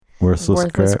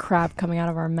worthless crap coming out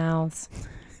of our mouths.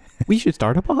 We should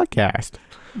start a podcast.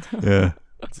 Yeah.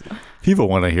 People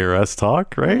want to hear us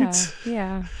talk, right?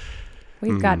 Yeah.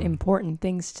 We've got important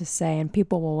things to say, and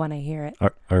people will want to hear it.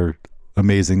 Our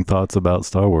amazing thoughts about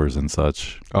Star Wars and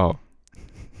such. Oh,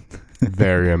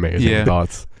 very amazing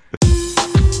thoughts.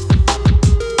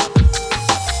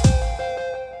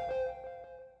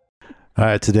 All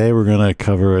right, today we're going to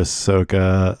cover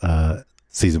Ahsoka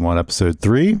Season 1, Episode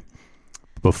 3.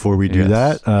 Before we do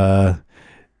that,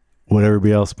 what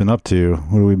everybody else been up to?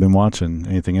 What have we been watching?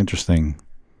 Anything interesting?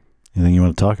 Anything you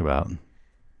want to talk about?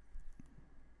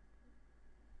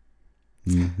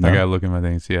 No? I gotta look at my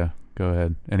things. Yeah, go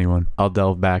ahead. Anyone? I'll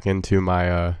delve back into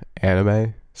my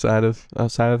anime side of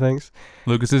things.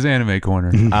 Lucas's anime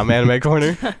corner. I'm anime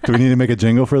corner. Do we need to make a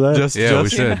jingle for that? We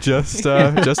should.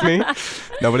 Just me.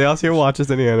 Nobody else here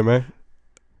watches any anime.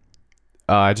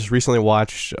 I just recently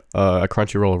watched a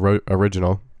Crunchyroll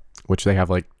original, which they have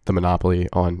like the monopoly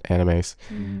on animes,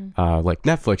 like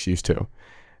Netflix used to.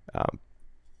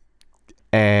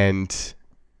 And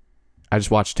I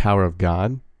just watched Tower of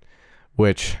God,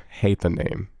 which hate the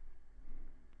name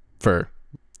for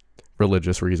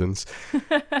religious reasons.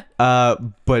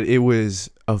 But it was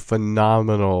a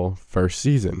phenomenal first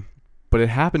season. But it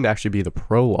happened to actually be the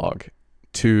prologue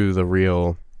to the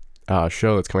real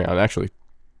show that's coming out. And actually,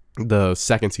 the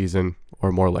second season,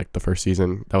 or more like the first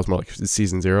season, that was more like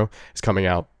season 0, is coming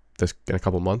out in a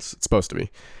couple months. It's supposed to be.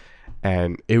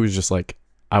 And it was just like,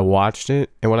 I watched it,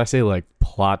 and when I say like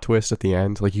plot twist at the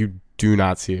end, like you do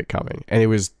not see it coming. And it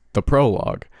was the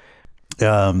prologue.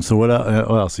 So what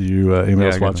else? Are you anybody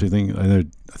else watch anything? I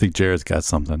think Jered's got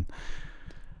something.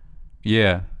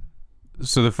 Yeah.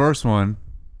 So the first one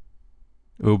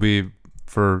will be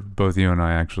for both you and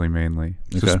I, actually, mainly.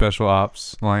 So Special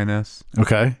Ops Lioness.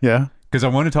 Okay, yeah. Because I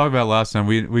wanted to talk about last time.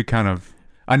 We kind of,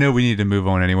 I know we need to move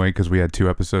on anyway because we had 2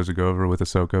 episodes to go over with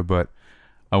Ahsoka, but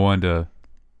I wanted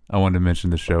to mention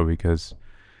the show because,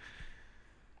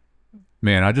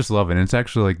 man, I just love it. And it's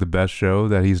actually like the best show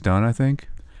that he's done, I think.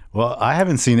 Well, I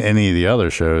haven't seen any of the other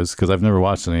shows because I've never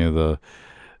watched any of the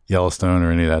Yellowstone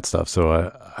or any of that stuff,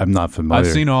 so I'm not familiar.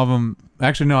 I've seen all of them.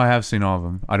 Actually, no, I have seen all of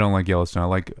them. I don't like Yellowstone. I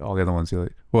like all the other ones.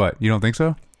 What? You don't think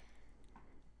so?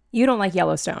 You don't like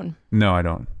Yellowstone? No, I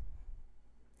don't.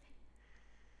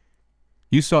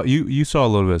 You saw a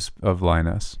little bit of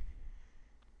Lioness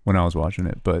when I was watching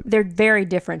it, but they're very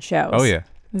different shows. Oh yeah,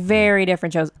 very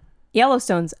different shows.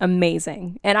 Yellowstone's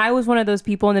amazing, and I was one of those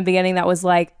people in the beginning that was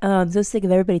like, "Oh, I'm so sick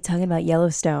of everybody talking about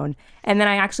Yellowstone," and then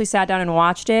I actually sat down and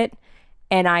watched it,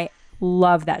 and I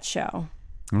love that show.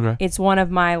 Okay, it's one of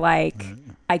my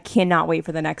I cannot wait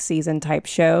for the next season type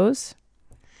shows.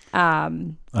 I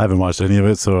haven't watched any of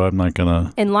it, so I'm not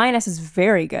gonna. And Lioness is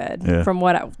very good. Yeah. From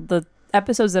the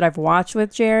episodes that I've watched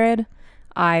with Jered,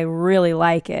 I really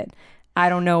like it. I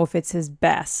don't know if it's his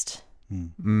best.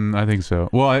 I think so.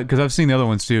 Well, because I've seen the other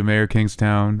ones too. Mayor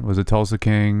Kingstown, was it Tulsa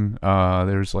King?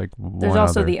 There's like one There's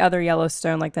also other. The other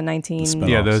Yellowstone, like the 19.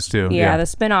 Yeah, those two. Yeah, the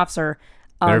spinoffs are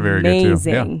They're amazing.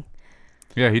 Very good too.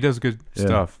 Yeah, he does good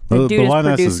stuff. The dude is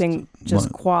producing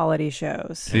just quality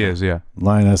shows. He is, yeah.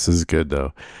 Lioness is good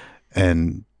though,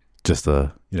 and just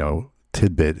a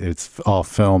tidbit. It's all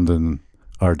filmed in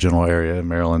our general area in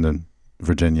Maryland and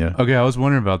Virginia. Okay, I was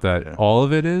wondering about that. Yeah. All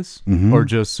of it is? Or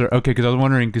just... Okay, because I was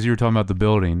wondering, because you were talking about the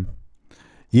building.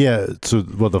 Yeah, so,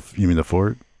 you mean the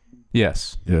fort?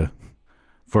 Yes. Yeah.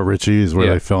 Fort Ritchie is where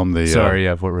they filmed the...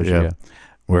 Fort Ritchie, yeah.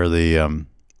 Where the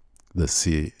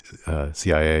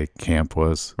CIA camp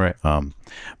was. Right.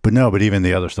 But even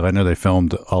the other stuff, I know they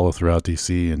filmed all throughout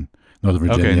D.C. and Northern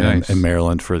Virginia and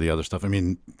Maryland for the other stuff. I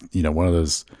mean, one of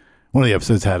the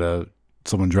episodes had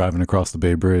someone driving across the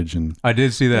Bay Bridge, and I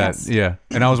did see that. Yes. Yeah,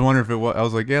 and I was wondering if it was. I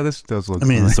was like, yeah, this does look. I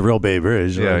mean, it's the real Bay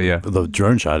Bridge. Yeah. The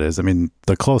drone shot is. I mean,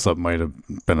 the close up might have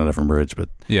been a different bridge, but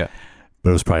yeah,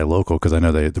 but it was probably local because I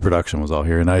know the production was all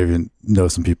here, and I even know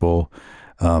some people.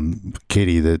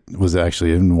 Katie, that was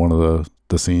actually in one of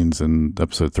the scenes in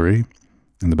episode 3.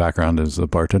 In the background is a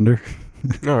bartender.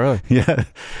 Oh, really? Yeah.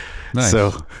 Nice.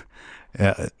 So.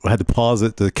 Yeah, I had to pause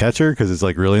it to catch her because it's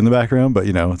like really in the background. But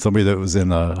somebody that was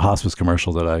in a hospice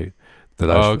commercial that I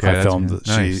filmed.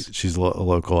 Nice. She's a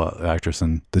local actress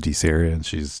in the DC area, and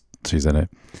she's in it.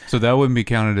 So that wouldn't be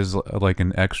counted as like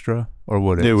an extra, or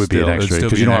would it? It would be an extra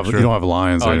because you don't have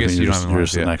lines. I guess you're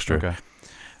just an extra. Okay.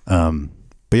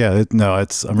 But yeah,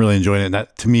 I'm really enjoying it. And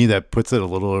that, to me, that puts it a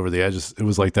little over the edge. It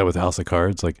was like that with House of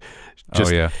Cards, like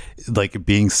just like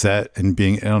being set and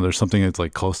being. There's something that's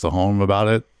like close to home about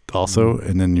it. Also,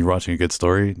 and then you're watching a good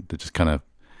story that just kind of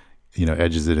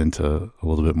edges it into a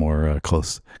little bit more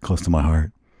close to my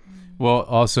heart. Well,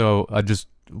 also I just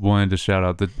wanted to shout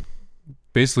out that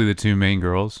basically the two main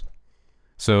girls.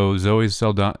 So Zoe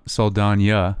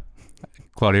Saldana,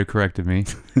 Claudia corrected me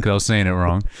because I was saying it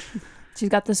wrong. She's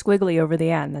got the squiggly over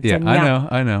the end. That's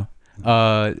I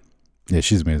know. Yeah,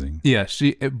 she's amazing. Yeah,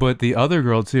 but the other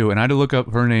girl too, and I had to look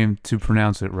up her name to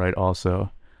pronounce it right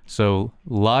also. So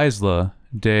Lisla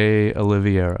de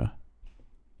Oliveira.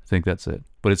 I think that's it.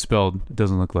 But it's spelled, it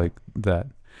doesn't look like that.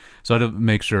 So I had to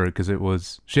make sure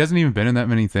because she hasn't even been in that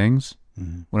many things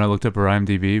when I looked up her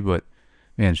IMDb, but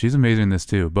man, she's amazing in this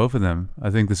too. Both of them. I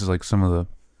think this is like some of the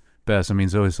best. I mean,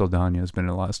 Zoe Saldana has been in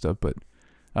a lot of stuff, but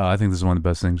I think this is one of the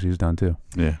best things she's done too.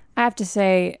 Yeah. I have to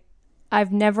say,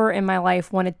 I've never in my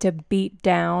life wanted to beat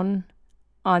down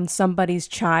on somebody's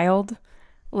child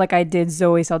like I did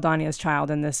Zoe Saldana's child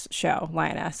in this show,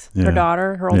 Lioness. Yeah. Her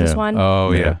daughter, her oldest one.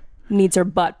 Oh, yeah. Needs her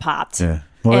butt popped. Yeah.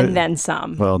 Well, and then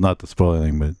some. Well, not to spoil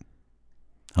anything, but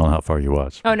I don't know how far you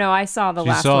watched. Oh, no, I saw the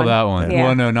last one. You saw that one. Yeah.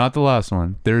 Well, no, not the last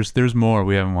one. There's more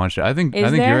we haven't watched. I think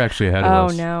you're actually ahead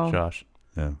of us, Josh.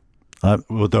 Yeah.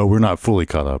 Well, though we're not fully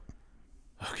caught up.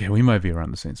 Okay, we might be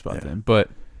around the same spot then, but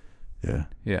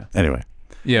yeah. Anyway.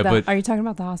 Yeah, but are you talking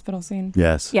about the hospital scene?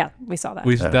 Yes. Yeah, we saw that.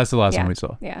 That's the last one we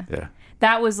saw. Yeah. Yeah.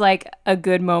 That was like a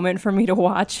good moment for me to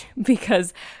watch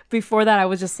because before that I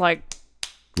was just like,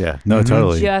 yeah, no,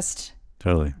 totally,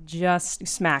 totally, just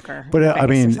smack her. But I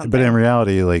mean, but in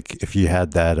reality, like if you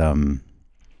had that,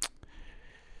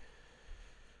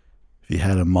 if you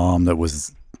had a mom that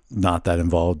was not that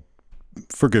involved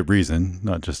for good reason,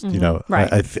 not just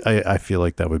right. I feel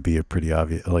like that would be a pretty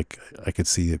obvious. Like I could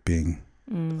see it being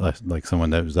like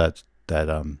someone that was that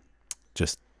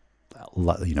just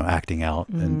acting out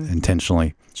and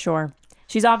intentionally. Sure,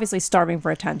 she's obviously starving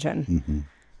for attention.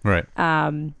 Right.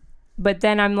 But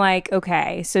then I'm like,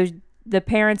 okay, so the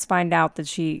parents find out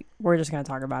that we're just going to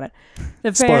talk about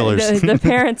it. Spoilers. The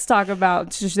parents talk about,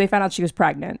 they found out she was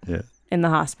pregnant in the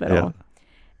hospital. Yeah.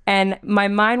 And my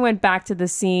mind went back to the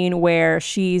scene where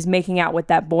she's making out with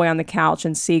that boy on the couch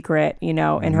in secret,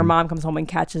 and her mom comes home and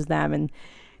catches them. And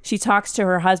she talks to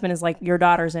her husband, is like, your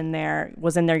daughter's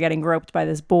was in there getting groped by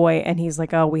this boy. And he's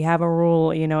like, oh, we have a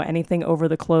rule, anything over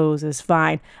the clothes is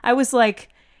fine. I was like,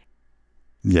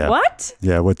 yeah. What?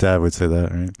 Yeah, what dad would say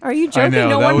that, right? Are you joking?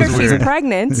 No wonder she's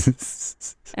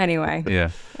pregnant. Anyway.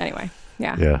 Yeah. Anyway.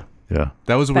 Yeah. Yeah. Yeah.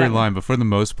 That was a weird line, but for the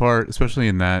most part, especially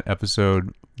in that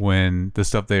episode, when the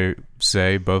stuff they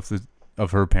say, both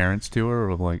of her parents to her,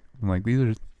 I'm like,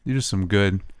 these are some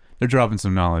good. They're dropping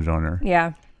some knowledge on her.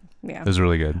 Yeah. Yeah. It was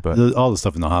really good, but all the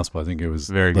stuff in the hospital, I think it was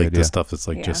very like good. The stuff that's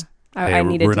like just. Hey, I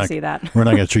needed to see that. We're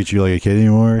not going to treat you like a kid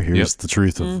anymore. Here's the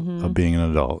truth of being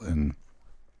an adult, and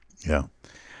yeah.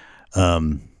 So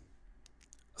I'm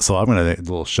gonna do a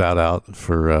little shout out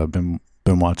for been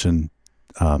watching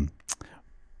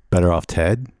Better Off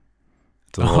Ted.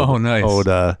 It's nice. Old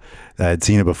I had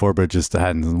seen it before, but just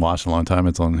hadn't watched in a long time.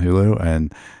 It's on Hulu,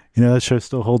 and that show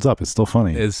still holds up. It's still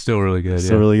funny. It's still really good. It's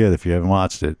still really good. If you haven't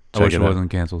watched it, I wish it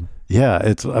wasn't canceled. Yeah,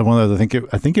 it's one of those.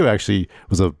 I think it actually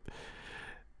was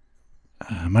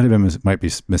might be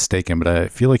mistaken, but I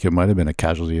feel like it might have been a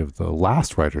casualty of the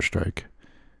last writer's strike.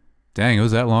 Dang, it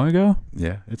was that long ago?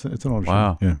 Yeah, it's an old show.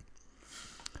 Wow. Yeah.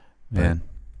 Man.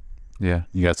 Yeah.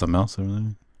 You got something else over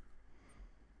there?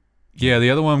 Yeah, the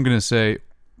other one I'm going to say,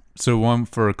 so one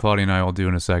for Claudia and I will do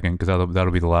in a second because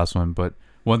that'll be the last one. But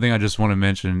one thing I just want to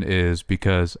mention is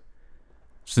because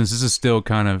since this is still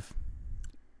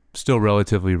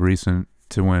relatively recent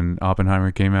to when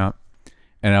Oppenheimer came out,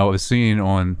 and I was seeing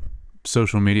on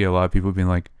social media a lot of people being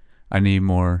like, I need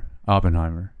more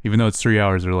Oppenheimer. Even though it's 3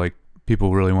 hours, they're like,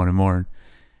 people really wanted more.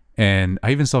 And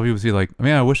I even saw people say like,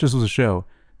 man, I wish this was a show.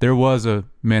 There was a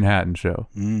Manhattan show.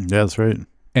 Yeah, that's right.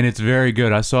 And it's very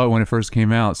good. I saw it when it first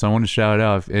came out, so I want to shout it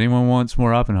out. If anyone wants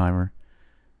more Oppenheimer,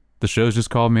 the show's just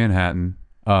called Manhattan.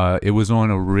 It was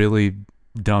on a really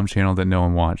dumb channel that no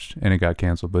one watched, and it got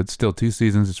canceled. But it's still 2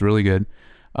 seasons. It's really good.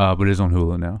 But it is on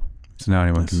Hulu now, so now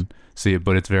anyone can see it.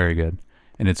 But it's very good,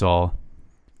 and it's all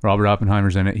Robert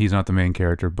Oppenheimer's in it. He's not the main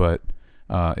character, but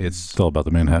it's all about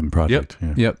the Manhattan Project.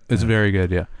 Yep. It's very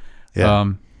good. Yeah.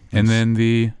 Yeah. And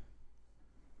then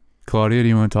Claudia, do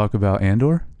you want to talk about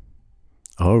Andor?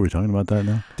 Oh, are we talking about that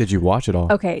now? Did you watch it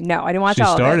all? Okay, no, I didn't watch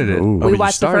all of it. She started it. We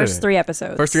watched the first 3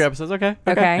 episodes. First 3 episodes, okay.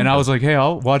 And I was like, hey,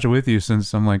 I'll watch it with you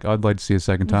since I'm like, I'd like to see a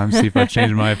second time, see if I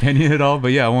changed my opinion at all.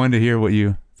 But yeah, I wanted to hear what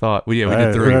you thought. Well, yeah, we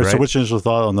did 3, right? So what's your initial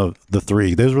thought on the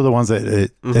 3? Those were the ones that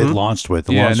it launched with.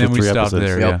 It launched and then with we 3 stopped episodes.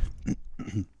 there,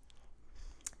 yeah.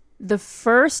 The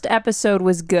first episode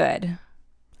was good.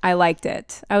 I liked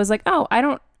it. I was like, oh, I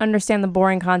don't understand the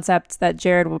boring concepts that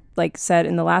Jered said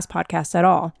in the last podcast at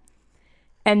all.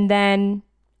 And then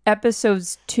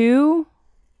episodes 2,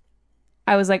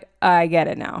 I was like, I get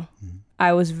it now.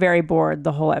 I was very bored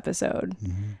the whole episode.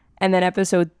 And then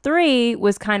episode 3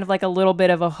 was kind of like a little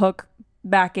bit of a hook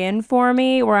back in for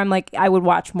me, where I'm like, I would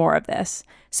watch more of this.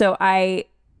 So I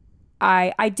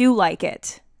do like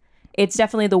it. It's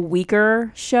definitely the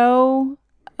weaker show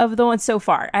of the ones so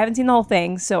far. I haven't seen the whole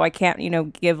thing, so I can't,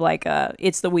 give like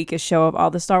it's the weakest show of all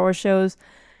the Star Wars shows.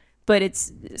 But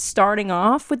it's starting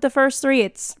off with the first 3.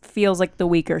 It feels like the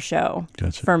weaker show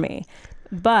for me.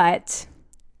 But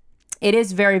it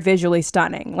is very visually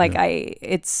stunning. Like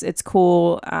it's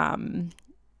cool.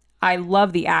 I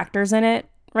love the actors in it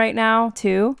right now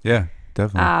too. Yeah,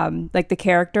 definitely. Like the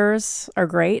characters are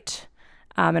great.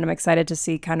 And I'm excited to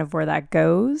see kind of where that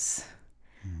goes.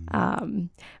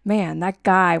 Man, that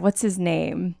guy, what's his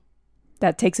name?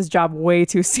 That takes his job way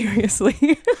too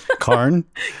seriously. Karn?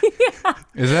 Yeah.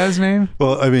 Is that his name?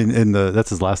 Well, I mean, that's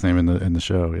his last name in the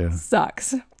show. Yeah.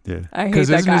 Sucks. Yeah. I hate that Because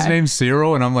isn't guy. his name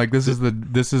Cyril? And I'm like, this is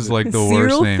like the worst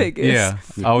Cyril name. Figgis. Yeah.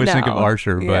 I always think of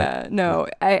Archer, but yeah, no.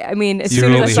 I mean, as You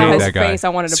soon as I really saw hate his that guy. face, I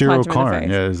wanted to Cyril punch him Karn. in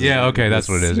the face. Yeah. okay, that's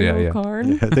what it is. Yeah, Cyril yeah.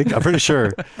 Karn. I'm pretty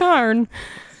sure. Karn.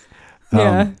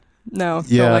 Yeah. No,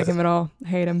 yeah. don't like him at all.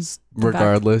 Hate him.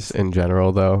 Regardless, in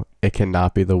general, though, it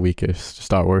cannot be the weakest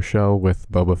Star Wars show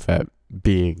with Boba Fett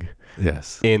being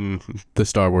Yes. in the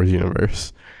Star Wars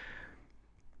universe.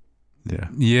 Yeah.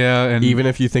 Yeah, and Even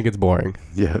if you think it's boring.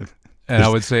 Yeah. I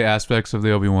would say aspects of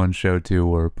the Obi-Wan show too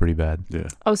were pretty bad. Yeah.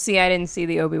 Oh, see, I didn't see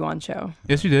the Obi-Wan show.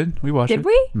 Yes, you did. We watched it. Did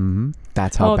we? Mm-hmm.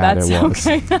 That's how bad that's it was.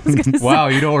 okay. I was gonna say, Wow,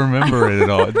 you don't remember it at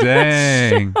all.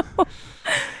 Dang.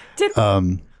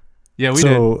 Yeah, we did.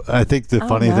 So I think the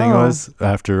funny thing no. was,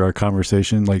 after our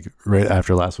conversation, like right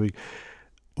after last week,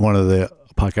 one of the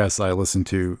podcasts I listened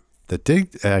to that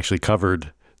did actually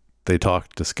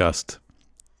discussed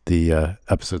the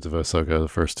episodes of Ahsoka, the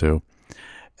first 2.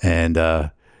 And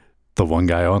the one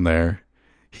guy on there,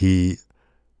 he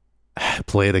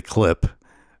played a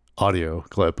audio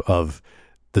clip of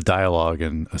the dialogue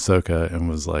in Ahsoka, and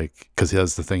was like, because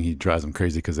that's the thing, he drives him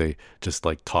crazy because they just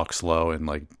like talk slow and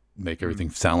like make everything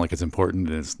sound like it's important,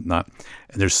 and it's not.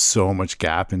 And there's so much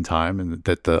gap in time, and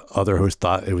that the other host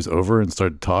thought it was over and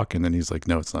started to talk, and then he's like,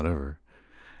 no, it's not over.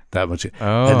 That much.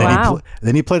 Oh. And then, Wow.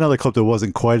 then he played another clip that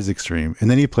wasn't quite as extreme, and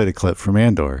then he played a clip from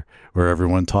Andor where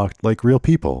everyone talked like real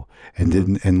people and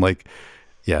didn't, and like,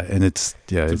 yeah, and it's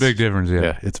It's a big difference,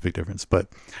 yeah. it's a big difference. But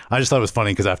I just thought it was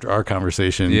funny because after our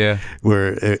conversation, Yeah.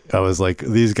 where I was like,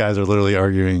 these guys are literally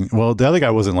arguing. Well, the other guy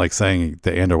wasn't like saying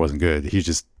that Andor wasn't good.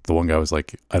 The one guy was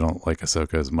like, I don't like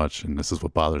Ahsoka as much, and this is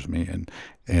what bothers me. And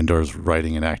Andor's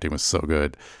writing and acting was so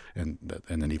good, and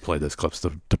then he played those clips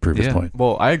to prove his point.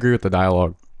 Well, I agree with the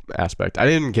dialogue aspect. I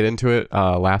didn't get into it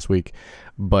last week,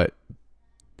 but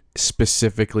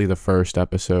specifically the first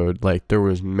episode, like there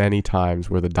was many times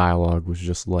where the dialogue was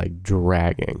just like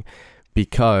dragging,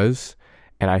 because,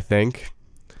 and I think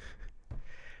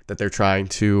that they're trying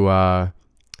to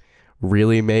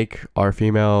really make our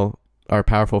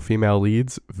powerful female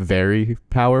leads very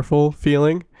powerful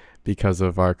feeling because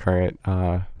of our current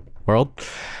world.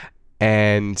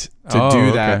 And to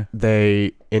do that,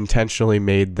 they intentionally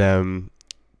made them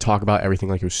talk about everything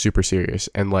like it was super serious.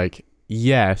 And like,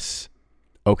 yes,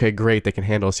 okay, great, they can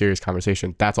handle a serious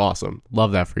conversation. That's awesome.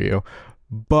 Love that for you.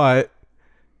 But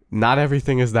not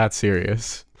everything is that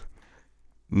serious.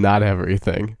 Not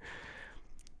everything.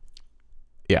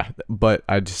 Yeah, but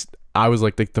I was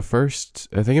like the first,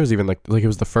 I think it was even like it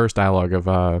was the first dialogue of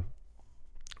that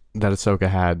Ahsoka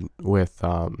had with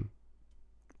I'm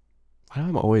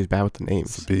always bad with the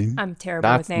names. Sabine? I'm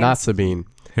terrible with names. Not Sabine.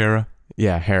 Hera.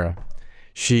 Yeah, Hera.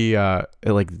 She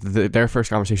their first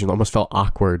conversation almost felt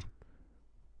awkward,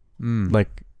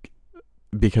 like,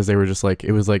 because they were just like,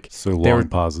 it was like So long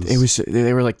pauses.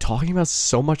 They were like talking about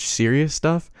so much serious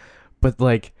stuff, but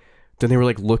like then they were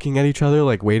like looking at each other,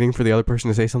 like waiting for the other person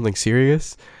to say something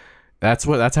serious. That's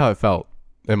how it felt,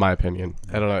 in my opinion.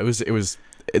 I don't know.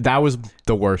 That was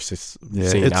the worst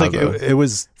scene. It's like it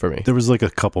was for me. There was like a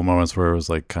couple moments where it was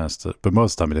like kind of but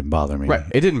most of the time it didn't bother me. Right.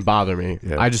 It didn't bother me.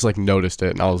 Yeah. I just like noticed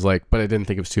it, and I was like, but I didn't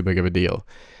think it was too big of a deal.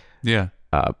 Yeah.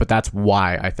 But that's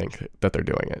why I think that they're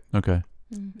doing it. Okay.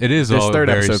 It is This all third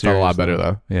very episode felt a lot serious, better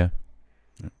though. Yeah.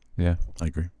 Yeah. I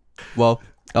agree. Well,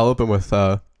 I'll open with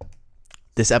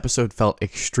this episode felt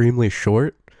extremely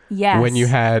short Yes. when you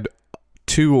had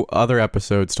 2 other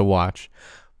episodes to watch,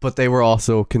 but they were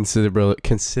also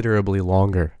considerably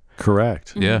longer.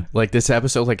 Correct. Yeah. Like this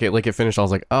episode, like it finished, I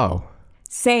was like, oh,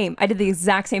 Same. I did the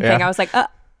exact same Yeah. thing. I was like,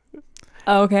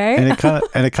 okay. And it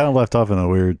kind of left off in a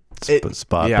weird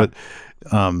spot. yeah. But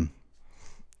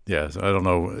yeah, so I don't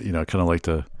know, kind of like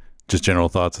to just general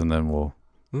thoughts, and then we'll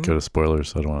go to spoilers.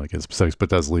 So I don't want to get specifics,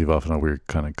 but it does leave off in a weird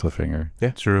kind of cliffhanger.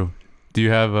 Yeah. True. Do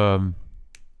you have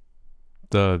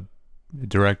the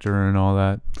director and all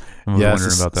that? I was Yeah,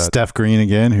 wondering about that. Steph Green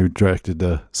again, who directed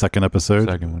the second episode.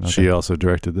 Second one, okay. She also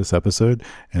directed this episode,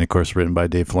 and of course written by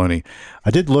Dave Filoni.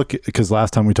 I did look, because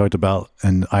last time we talked about,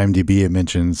 and IMDb, it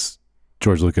mentions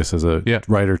George Lucas as a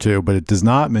writer too, but it does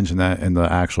not mention that in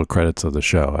the actual credits of the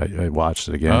show. I watched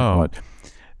it again.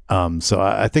 So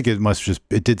I think it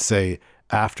it did say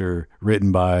after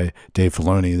written by Dave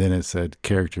Filoni, then it said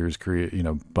characters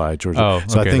created, by George.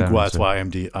 So I think that's why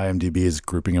IMDb is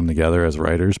grouping them together as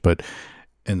writers, but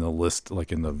in the list,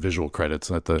 like in the visual credits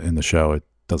in the show, it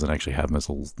doesn't actually have him as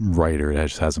a writer. It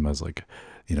just has him as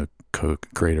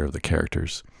co-creator of the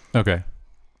characters. Okay.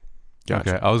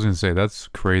 Gotcha. Okay. I was going to say, that's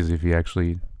crazy if he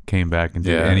actually came back and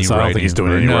did any so writing. I don't think he's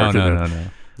doing any work. No.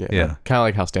 Yeah. Kind of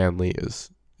like how Stan Lee is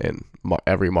in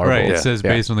every Marvel. Right. It says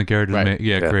based on the characters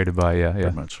created by, Pretty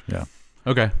much. Yeah.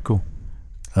 Okay, cool.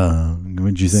 What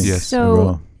did you think? Yes.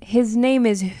 So his name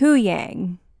is Hu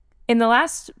Yang. In the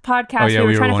last podcast, we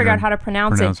were trying to figure out how to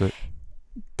pronounce it.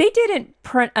 They didn't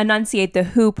enunciate the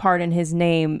who part in his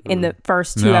name in the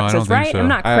first two episodes, right? So. I'm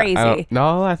not crazy.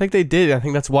 I think they did. I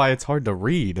think that's why it's hard to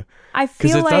read. I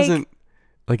feel like...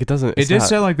 It did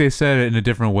sound like they said it in a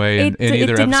different way in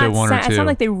either episode 1 or 2. It sounded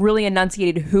like they really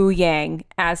enunciated Hu Yang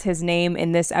as his name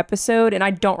in this episode, and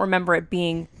I don't remember it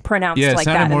being pronounced like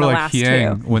that in the last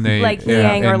two. When they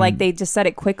Yang, or like they just said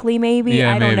it quickly, maybe.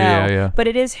 I don't know. Yeah. But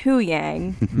it is Hu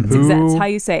Yang. That's how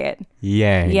you say it.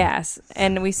 Yang. Yes,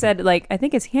 and we said I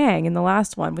think it's Yang in the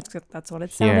last one, which that's what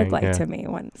it sounded like to me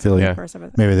when the first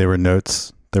episode. Maybe there were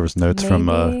notes. There was notes from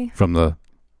the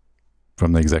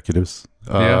executives.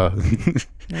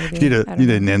 You need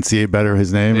to enunciate better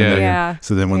his name.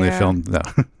 So then when they filmed that.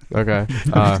 Okay.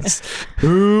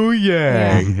 Hu Yang.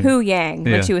 Yeah. Hu Yang.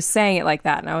 When she was saying it like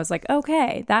that. And I was like,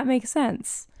 okay, that makes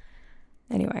sense.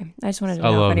 Anyway, I just wanted to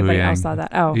know if anybody else thought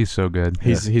that. Oh, he's so good.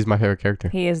 He's my favorite character.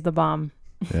 He is the bomb.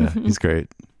 Yeah, he's great.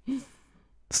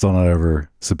 Still not over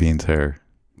Sabine's hair.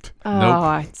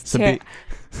 Oh, nope.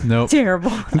 Nope.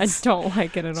 Terrible. I don't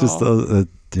like it at all.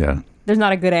 Yeah. There's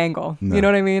not a good angle. No. You know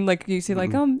what I mean? Like you see, she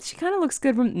kind of looks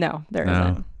good from. No, there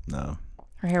isn't. No.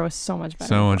 Her hair was so much better.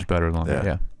 So much better longer.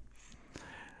 Yeah.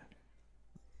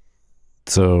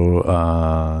 So,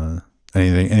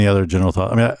 any other general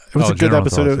thought? I mean, it was a good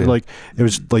episode. Thoughts, it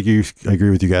was like I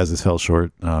agree with you guys. It felt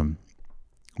short.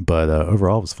 But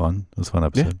overall, it was fun. It was a fun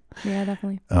episode. Yeah,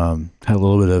 definitely. Had a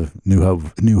little bit of New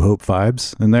Hope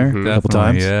vibes in there a couple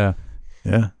times. Yeah.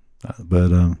 But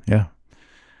yeah.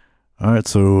 All right,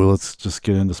 so let's just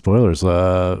get into spoilers.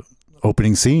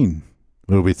 Opening scene.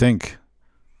 What do we think?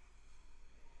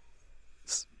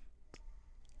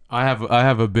 I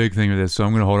have a big thing with this, so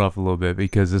I'm going to hold off a little bit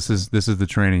because this is the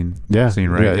training scene,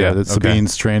 right? Yeah. That's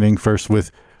Sabine's training first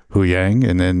with Hu Yang,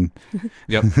 and then Hu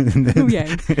Yang, and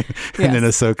then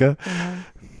Ahsoka.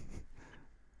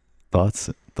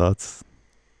 Thoughts.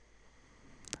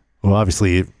 Well,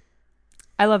 obviously.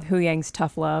 I love Hu Yang's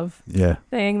tough love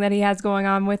thing that he has going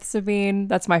on with Sabine.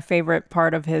 That's my favorite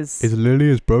part of his... Is Lily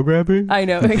his programming? I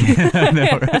know. He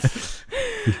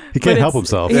can't help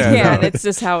himself. He can't. It's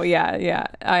just how,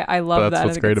 I love that. That's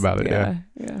what's great about it, yeah.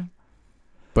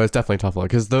 But it's definitely tough love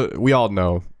because we all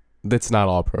know that's not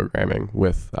all programming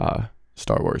with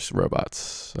Star Wars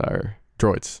robots or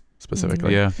droids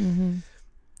specifically. Mm-hmm.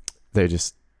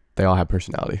 They all have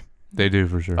personality. They do,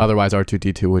 for sure. Otherwise,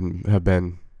 R2-D2 wouldn't have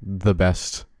been the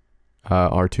best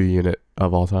R2 unit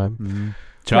of all time. Mm-hmm.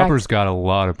 Chopper's got a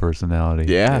lot of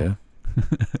personality. Yeah.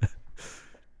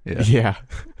 Yeah.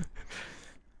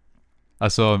 I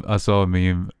saw a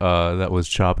meme that was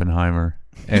Choppenheimer,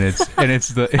 and it's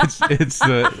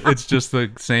just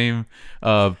the same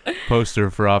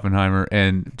poster for Oppenheimer,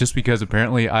 and just because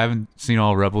apparently I haven't seen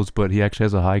all Rebels, but he actually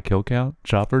has a high kill count.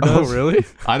 Chopper does. Oh, really?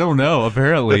 I don't know.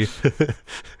 Apparently,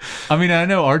 I mean, I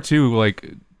know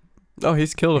R2 Oh,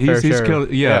 he's killed a fair share. Killed,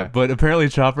 but apparently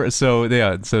Chopper. So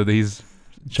he's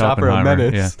Chopper a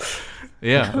menace.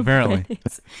 Yeah, apparently.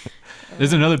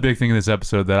 There's another big thing in this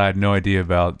episode that I had no idea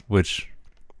about, which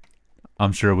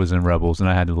I'm sure was in Rebels, and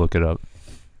I had to look it up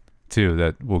too.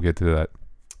 That we'll get to that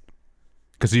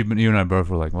because you and I both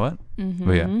were like, "What?" Mm-hmm.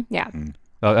 But yeah.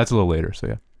 That's a little later.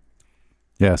 So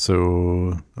yeah.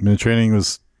 So I mean, the training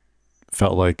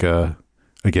felt like.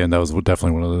 Again, that was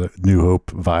definitely one of the New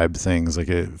Hope vibe things. Like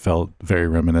it felt very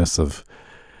reminiscent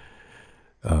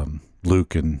of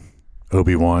Luke and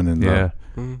Obi-Wan and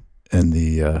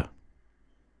the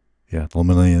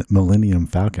Millennium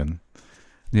Falcon.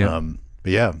 Yeah.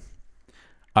 But yeah,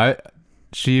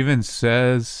 she even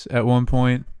says at one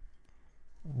point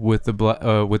with the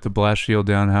blast shield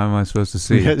down, how am I supposed to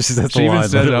see? Yeah, she even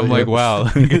said it. I'm like, wow,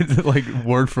 like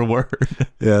word for word.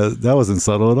 Yeah, that wasn't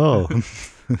subtle at all.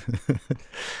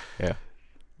 Yeah.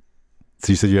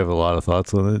 So you said you have a lot of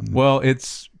thoughts on it? Well,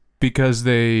 it's because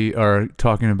they are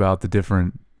talking about the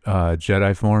different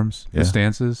Jedi forms, the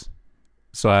stances.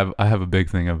 So I have a big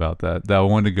thing about that I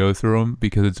wanted to go through them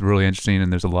because it's really interesting,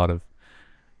 and there's a lot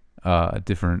of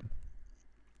different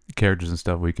characters and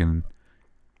stuff we can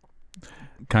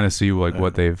kind of see like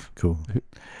what they've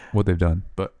done.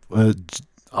 But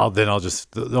I'll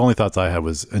just the only thoughts I had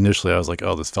was initially I was like,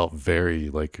 oh, this felt very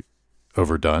like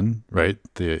overdone, right?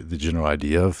 The general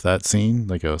idea of that scene,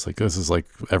 like I was like, this is like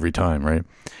every time, right?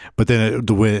 But then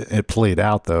the way it played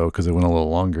out though, because it went a little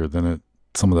longer than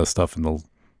some of that stuff in the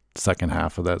second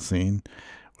half of that scene,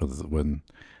 when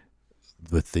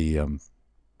with the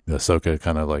Ahsoka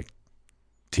kind of like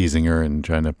teasing her and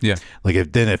trying to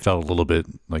like then it felt a little bit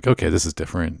like, okay, this is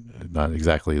different, not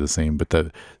exactly the same, but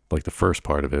the first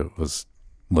part of it was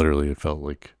literally, it felt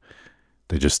like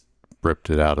they just ripped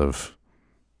it out of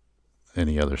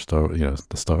any other Star, the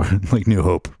Star like New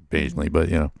Hope basically. But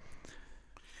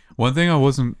one thing I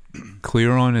wasn't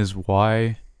clear on is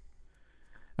why.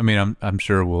 I mean, I'm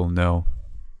sure we'll know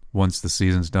once the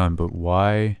season's done, but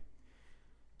why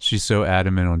she's so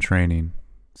adamant on training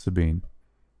Sabine,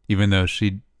 even though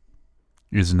she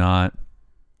is not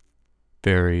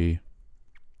very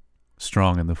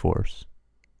strong in the Force,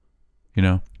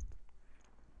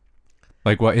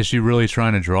 Like, what is she really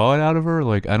trying to draw it out of her?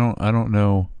 Like, I don't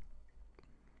know.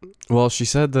 Well, she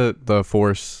said that the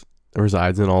Force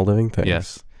resides in all living things.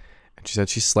 Yes, and she said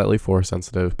she's slightly Force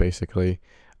sensitive, basically,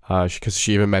 because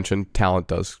she even mentioned talent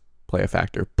does play a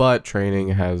factor, but training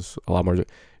has a lot more.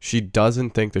 She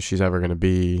doesn't think that she's ever going to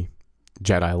be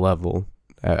Jedi level,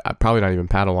 probably not even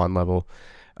Padawan level,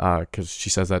 because she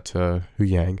says that to Hu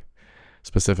Yang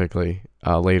specifically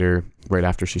later, right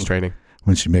after she's training.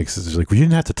 When she makes it, she's like, well, you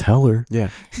didn't have to tell her. Yeah.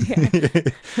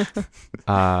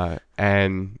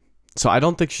 And so I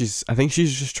think she's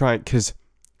just trying, because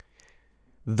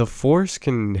the Force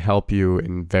can help you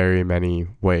in very many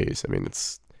ways. I mean,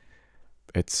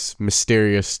 it's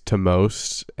mysterious to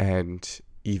most, and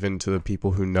even to the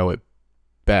people who know it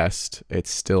best, it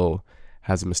still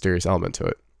has a mysterious element to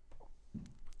it.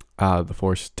 The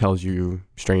Force tells you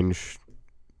strange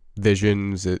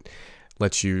visions. It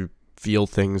lets you feel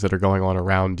things that are going on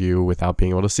around you without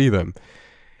being able to see them.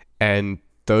 And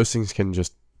those things can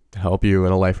just help you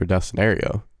in a life or death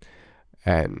scenario.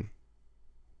 And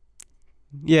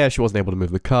yeah, she wasn't able to move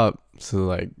the cup. So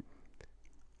like,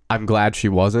 I'm glad she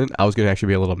wasn't. I was going to actually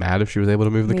be a little mad if she was able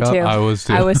to move the cup. Too. I was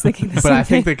too. I was thinking the but same I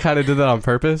think thing. they kind of did that on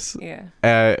purpose.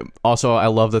 Yeah. Also, I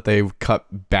love that they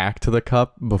cut back to the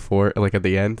cup before, like at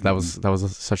the end. That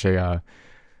was such a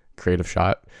creative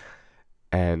shot.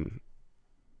 And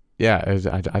yeah,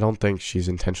 I don't think she's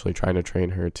intentionally trying to train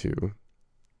her to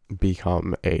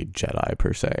become a Jedi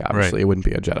per se. Obviously, It wouldn't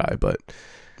be a Jedi, but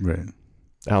right.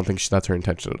 I don't think that's her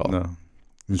intention at all. No,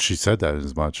 and she said that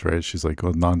as much, right? She's like,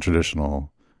 well,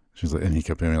 non-traditional. She's like, and he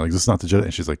kept being like, this is not the Jedi.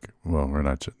 And she's like, well, we're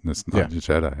not. It's not the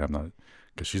Jedi. I'm not,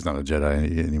 because she's not a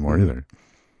Jedi anymore either.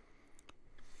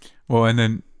 Well, and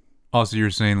then also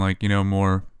you're saying like,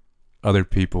 more other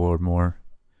people or more,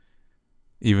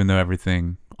 even though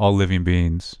all living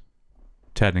beings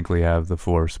technically have the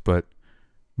Force, but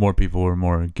more people are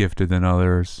more gifted than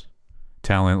others.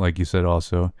 Talent, like you said,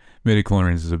 also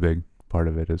midichlorians is a big part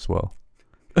of it as well.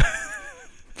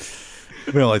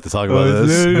 We don't like to talk about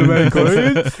this.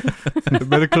 The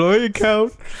midichlorian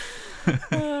count.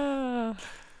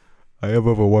 I have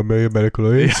over 1 million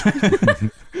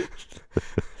midichlorians.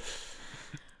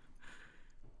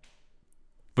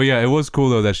 But yeah, it was cool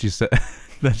though that she said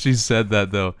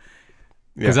that though,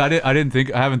 because I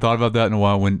haven't thought about that in a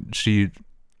while. When she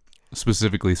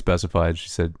specifically specified, she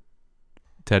said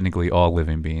technically all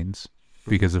living beings,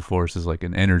 because the Force is like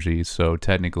an energy, so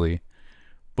technically,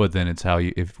 but then it's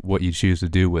what you choose to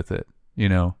do with it,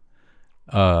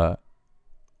 but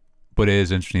it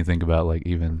is interesting to think about, like,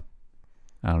 even,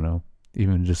 I don't know,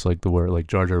 even just like the word like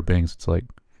Jar Jar Binks, it's like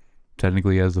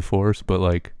technically has the Force, but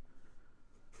like,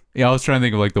 yeah, I was trying to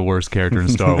think of like the worst character in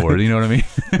Star Wars. You know what I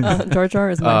mean? Jar Jar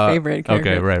is my favorite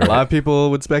character. Okay, right. A lot of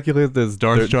people would speculate this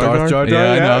Darth Jar Jar.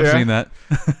 Yeah, I know. I've seen that.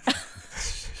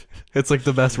 It's like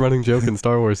the best running joke in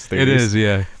Star Wars theories. It is,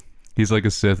 yeah. He's like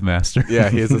a Sith master. Yeah,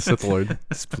 he is a Sith Lord.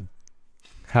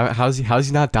 How does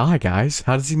he not die, guys?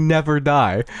 How does he never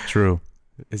die? True.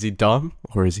 Is he dumb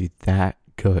or is he that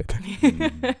good?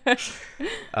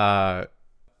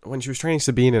 When she was training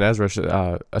Sabine and Ezra,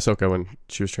 Ahsoka, when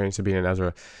she was training Sabine and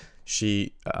Ezra,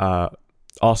 she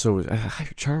also was, I'm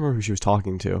trying to remember who she was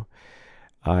talking to.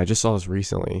 I just saw this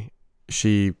recently.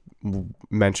 She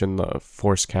mentioned the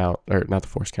Force count, or not the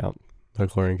Force count,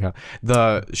 Midichlorian cow.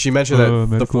 She mentioned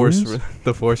that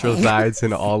the force resides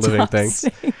in all living things.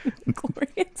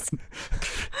 Midichlorians.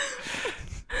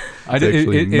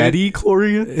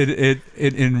 Midichlorian?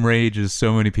 It enrages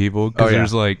so many people because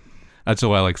there's like, that's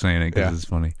why I like saying it because it's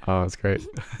funny. Oh, that's great.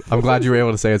 I'm glad you were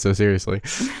able to say it so seriously.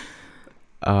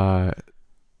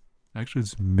 Actually,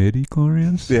 it's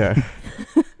midichlorians. Yeah.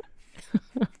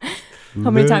 How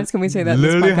many times can we say that?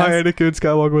 Literally, how Anakin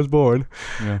Skywalker was born.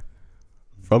 Yeah.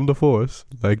 From the Force,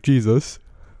 like Jesus.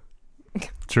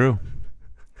 True.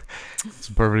 It's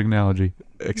a perfect analogy.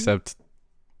 Except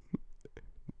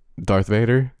Darth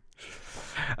Vader.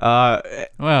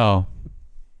 Well,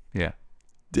 yeah.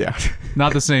 Yeah.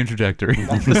 Not the same trajectory.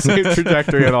 Not the same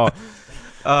trajectory at all.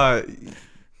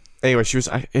 Anyway,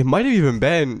 it might have even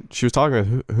been, she was talking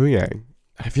with Hu Yang.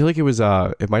 I feel like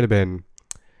it might have been,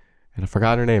 and I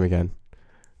forgot her name again.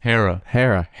 Hera.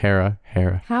 How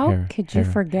could you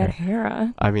forget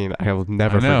Hera? I mean, I will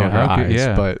never forget her eyes,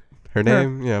 but her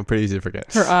name, pretty easy to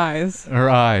forget. Her eyes.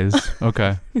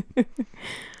 Okay.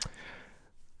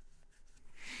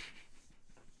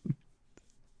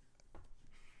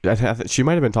 She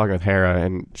might have been talking with Hera,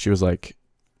 and she was like,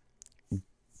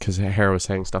 because Hera was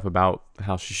saying stuff about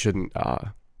how she shouldn't,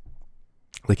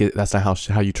 that's not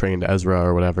how you trained Ezra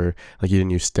or whatever. Like, you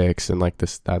didn't use sticks and like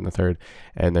this, that, and the third.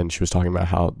 And then she was talking about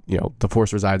how, the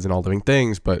Force resides in all living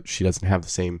things, but she doesn't have the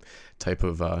same type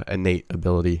of innate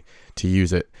ability to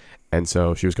use it. And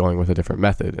so she was going with a different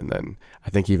method. And then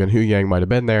I think even Hu Yang might have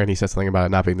been there, and he said something about it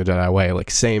not being the Jedi way, like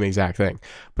same exact thing.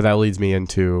 But that leads me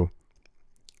into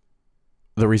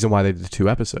the reason why they did 2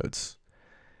 episodes.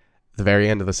 The very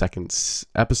end of the second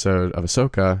episode of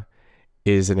Ahsoka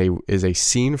is a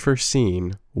scene for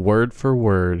scene, word for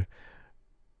word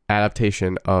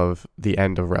adaptation of the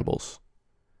end of Rebels.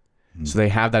 So they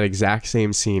have that exact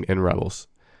same scene in Rebels.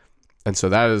 And so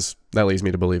that leads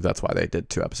me to believe that's why they did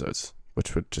 2 episodes,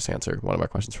 which would just answer one of our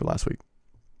questions for last week.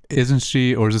 Isn't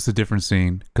she, or is this a different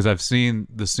scene? Because I've seen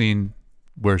the scene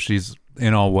where she's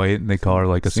in all white and they call her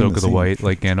like Ahsoka the White,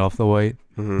 like Gandalf the White.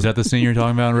 Mm-hmm. Is that the scene you're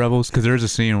talking about in Rebels? Because there's a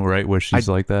scene, right, where she's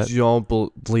like that. I don't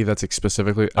believe that's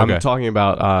specifically. Okay. I'm talking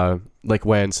about like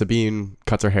when Sabine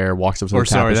cuts her hair, walks up to the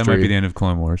tapestry. Sorry, that might be the end of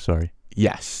Clone Wars. Sorry.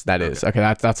 Yes, that is. Okay,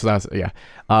 that's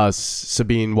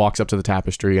Sabine walks up to the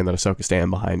tapestry, and then Ahsoka standing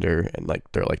behind her, and like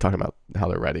they're like talking about how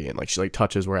they're ready, and like she like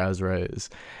touches where Ezra is,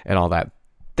 and all that.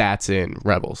 That's in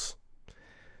Rebels.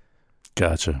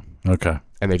 Gotcha. Okay.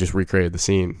 And they just recreated the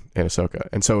scene in Ahsoka,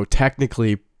 and so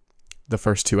technically, the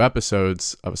first 2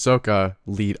 episodes of Ahsoka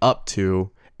lead up to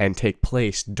and take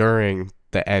place during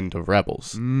the end of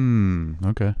Rebels.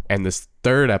 Okay. And this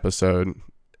 3rd episode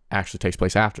actually takes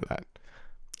place after that.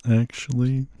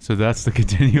 Actually, so that's the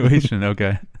continuation.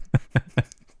 Okay.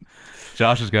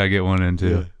 Josh has got to get one in too.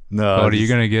 Yeah. No, are you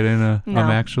gonna get in a? No.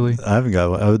 Actually, I haven't got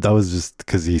one. That was just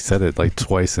because he said it like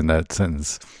twice in that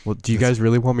sentence. Well, do you guys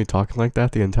really want me talking like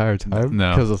that the entire time?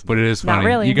 No, but it is funny. Not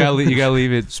really. You gotta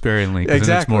leave it sparingly because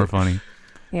it's more funny.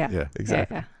 Yeah.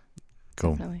 Exactly. Yeah.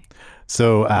 Cool. Definitely.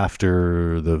 So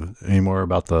after any more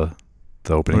about the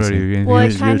opening scene? Well,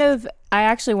 it kind of. I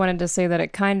actually wanted to say that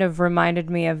it kind of reminded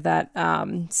me of that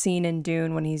scene in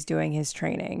Dune when he's doing his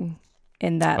training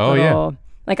in that little.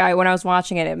 Like when I was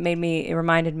watching it, it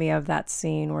reminded me of that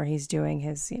scene where he's doing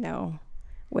his,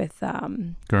 with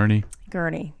Gurney,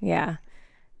 yeah,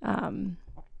 and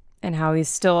how he's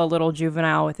still a little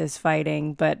juvenile with his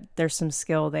fighting, but there's some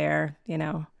skill there,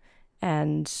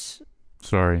 and.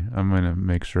 Sorry, I'm gonna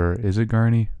make sure. Is it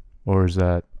Gurney or is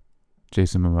that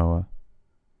Jason Momoa?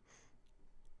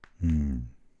 I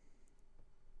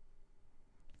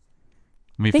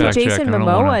think Jason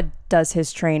Momoa does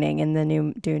his training in the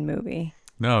new Dune movie.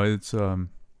 No, it's can't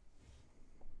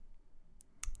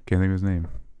think of his name.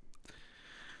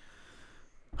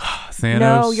 Thanos.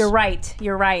 No, you're right.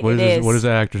 What is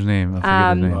that actor's name? I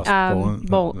forget his name.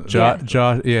 Josh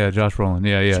Brolin.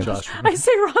 Yeah. I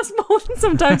say Ross Brolin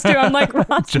sometimes too. I'm like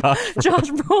Josh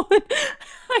Brolin.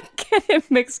 I get him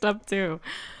mixed up too.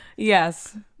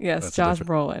 Yes, Josh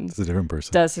Brolin. It's a different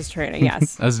person. Does his training,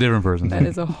 yes. That's a different person. That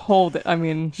is a whole,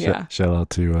 yeah. Shout out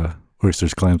to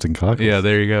Oysters, Clams, and Cockles. Yeah,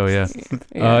 there you go, yeah.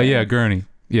 Gurney,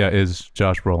 is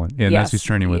Josh Brolin. Yeah, and that's who's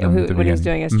training with him at the when beginning. he was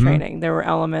doing his training. There were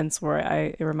elements where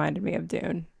it reminded me of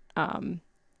Dune. And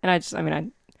I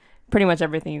pretty much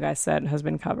everything you guys said has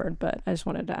been covered, but I just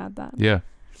wanted to add that. Yeah.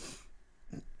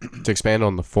 To expand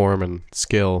on the form and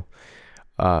skill,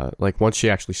 like once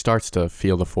she actually starts to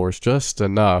feel the Force just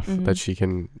enough that she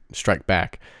can strike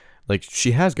back, like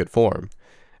she has good form.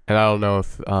 And I don't know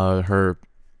if her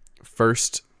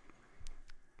first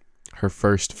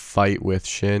fight with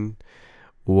Shin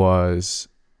was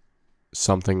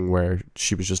something where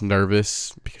she was just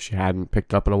nervous because she hadn't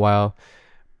picked up in a while.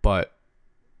 But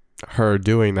her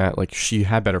doing that, like, she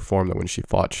had better form than when she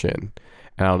fought Shin.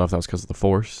 And I don't know if that was because of the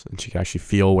Force, and she could actually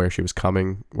feel where she was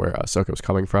coming, where Ahsoka was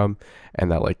coming from, and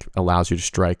that, like, allows you to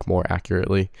strike more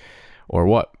accurately, or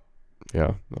what.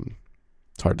 Yeah,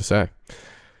 it's hard to say.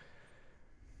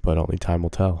 But only time will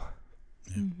tell.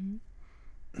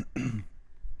 Mm-hmm.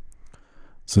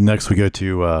 So next we go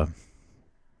to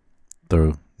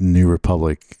the New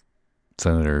Republic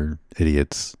Senator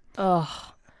idiots.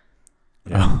 Oh.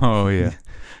 Yeah. Oh, yeah.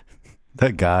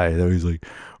 That guy that was like,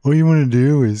 all you want to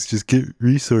do is just get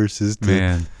resources to...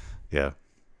 Man. Yeah.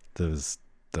 That was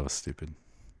stupid.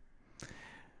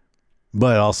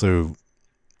 But also,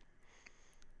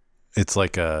 it's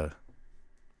like a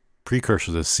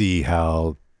precursor to see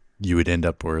how you would end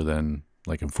up where then,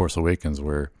 like in Force Awakens,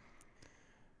 where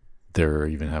they're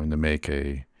even having to make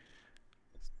a,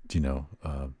 new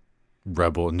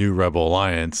rebel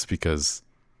alliance because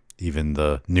even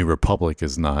the New Republic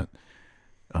is not,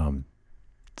 all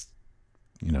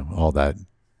that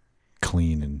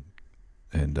clean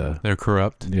and They're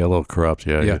corrupt. Yeah, a little corrupt.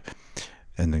 Yeah. Yeah.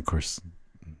 And then of course,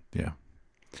 yeah.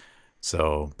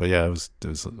 So, but yeah, it was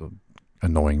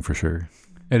annoying for sure.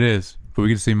 It is. But we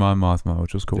get to see Mon Mothma,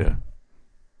 which was cool. Yeah.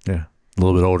 Yeah. A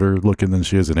little bit older looking than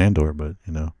she is in Andor, but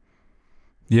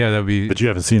Yeah, that'd be. But you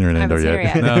haven't seen her in I haven't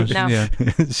Andor seen yet. her yet.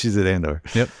 No. Yeah. She's at Andor.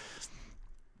 Yep.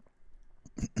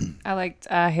 I liked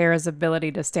Hera's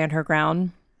ability to stand her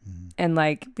ground and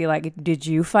like be like, "Did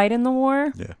you fight in the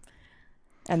war?" Yeah.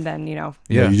 And then Yeah.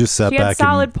 You just sat she back. had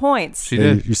solid points. She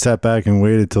did. You sat back and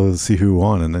waited to see who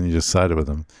won, and then you just sided with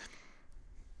them.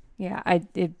 Yeah,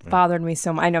 it bothered me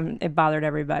so much. I know it bothered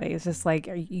everybody. It's just like,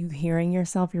 are you hearing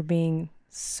yourself? You're being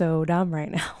so dumb right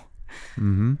now.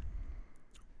 Mm-hmm.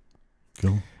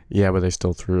 Cool. Yeah, but they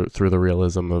still threw the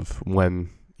realism of when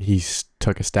he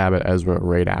took a stab at Ezra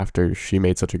right after she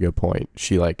made such a good point.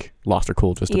 She like lost her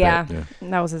cool just a bit. Yeah,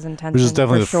 that was his intention. Which is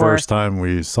definitely the for sure. first time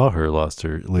we saw her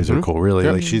lose her cool. Really,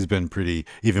 Yep. like she's been pretty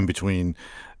even between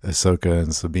Ahsoka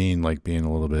and Sabine, like being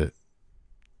a little bit.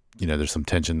 There's some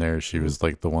tension there. She was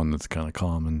like the one that's kind of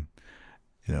calm and,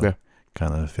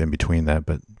 kind of in between that.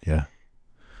 But yeah.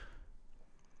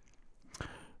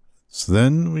 So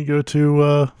then we go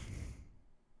to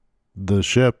the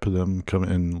ship, them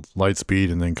coming in light speed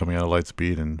and then coming out of light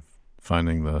speed and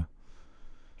finding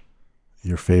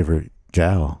your favorite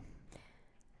gal.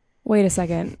 Wait a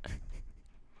second.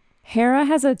 Hera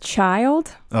has a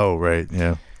child? Oh, right.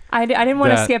 Yeah. I didn't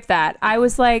want to skip that. I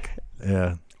was like...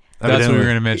 Yeah. That's what we were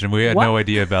going to mention. We had no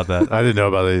idea about that. I didn't know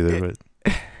about it either.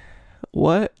 But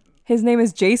What? His name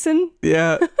is Jason?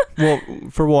 Yeah. Well,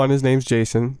 for one, his name's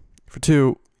Jason. For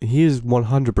two, he is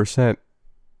 100%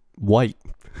 white.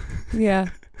 Yeah.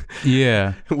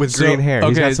 Yeah. With green hair.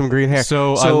 He's got some green hair.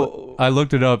 So I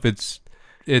looked it up. It's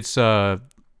Hera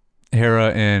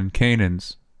and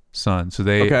Kanan's son. So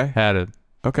they had a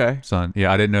son.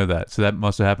 Yeah, I didn't know that. So that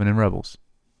must have happened in Rebels.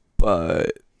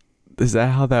 But is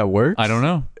that how that works? I don't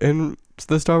know. In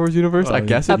the Star Wars universe? I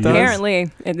guess it does.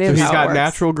 Apparently, it is. So he's how it got works.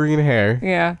 natural green hair.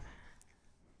 Yeah.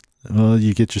 well,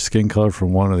 you get your skin color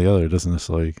from one or the other. It doesn't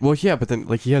necessarily. Well, yeah, but then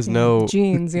like he has no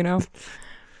genes,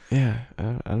 Yeah,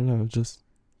 I don't know. Just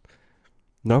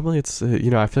normally it's I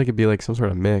feel like it'd be like some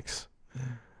sort of mix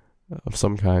of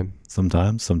some kind.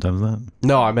 Sometimes not.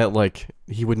 No, I meant like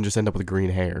he wouldn't just end up with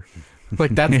green hair.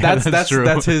 Like that's true.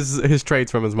 That's his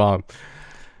traits from his mom.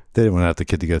 They didn't want to have the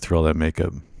kid to go through all that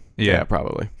makeup. Yeah,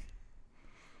 probably.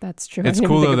 That's true. It's I didn't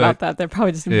cool, think though, about that. They're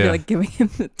probably just gonna be Yeah. like giving him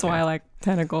the Twilight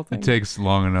tentacle thing. It takes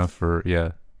long enough for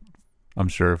I'm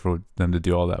sure for them to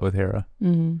do all that with Hera.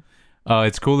 Mm-hmm.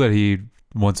 It's cool that he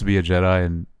wants to be a Jedi,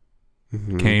 and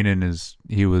Mm-hmm. Kanan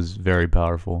he was very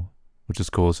powerful, which is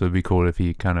cool. So it'd be cool if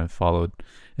he kind of followed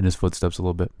in his footsteps a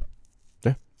little bit.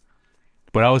 Yeah.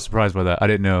 But I was surprised by that. I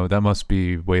didn't know. That must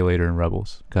be way later in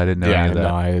Rebels. I didn't know any of that.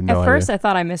 I had no At first, idea. I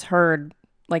thought I misheard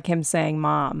like him saying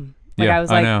 "mom." Like Yeah, I was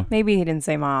I like, know. maybe he didn't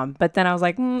say "mom," but then I was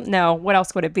like, no. What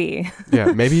else would it be? Yeah,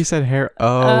 maybe he said hair.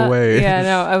 Oh wait. Yeah,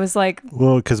 no. I was like,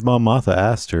 Well, because Mom Martha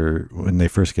asked her when they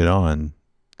first get on,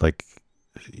 like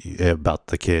about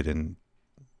the kid and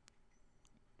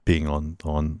being on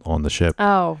the ship,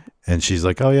 oh, and she's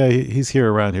like, "Oh yeah, he's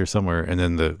here around here somewhere." And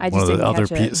then I one of just the other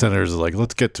didn't catch it. senators is like,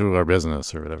 "Let's get to our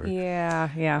business" or whatever. yeah.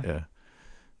 Yeah.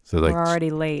 So like, We're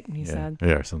already late. He yeah, said.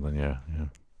 yeah, or something. Yeah.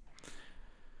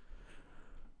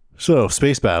 So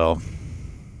space battle.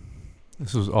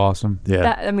 This was awesome. Yeah.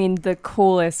 That, I mean, the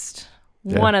coolest.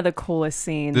 Yeah. One of the coolest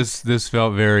scenes. This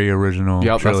felt very original.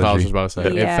 Yep, that's what I was just trilogy. about to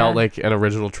say. Yeah. It felt like an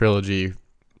original trilogy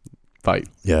fight.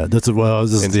 Yeah, this is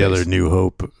the In other space. New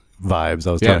Hope vibes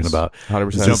I was talking about.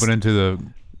 100%. Jumping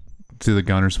to the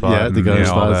gunner spot. Yeah, the gunner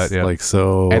spot. That, yeah. Like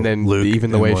so. And then Luke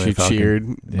even the way she Falcon. cheered,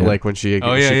 like when she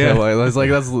Oh, yeah, she yeah. killed, I was like,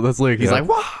 that's Luke. He's Yeah. like,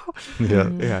 wow. Yeah.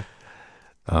 Yeah.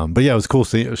 But yeah, it was cool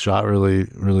seeing it. Shot really,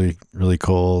 really, really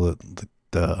cool.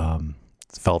 The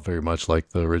felt very much like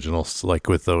the original, like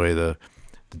with the way the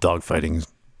dogfighting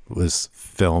was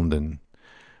filmed and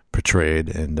portrayed.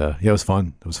 And yeah, it was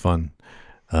fun. It was fun.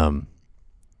 How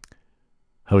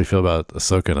do we feel about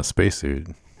Ahsoka in a spacesuit?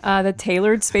 The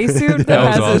tailored spacesuit That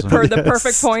was that has awesome. the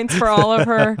perfect points for all of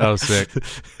her. That was sick.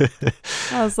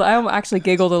 I actually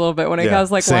giggled a little bit when I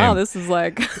was like, same. wow, this is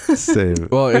like. Same.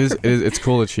 Well, it's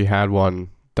cool that she had one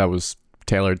that was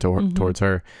tailored towards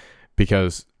her,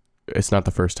 because it's not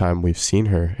the first time we've seen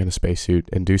her in a spacesuit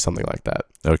and do something like that.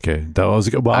 Okay, that was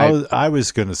good. Well, I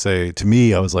was gonna say, to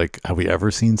me, I was like, have we ever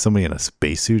seen somebody in a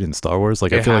spacesuit in Star Wars?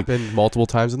 Like, It I feel happened multiple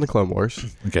times in the Clone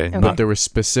Wars, okay, but there was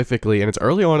specifically, and it's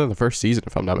early on in the first season,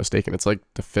 if I'm not mistaken. It's like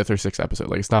the 5th or 6th episode.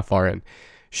 Like, it's not far in.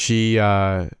 She,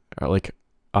 a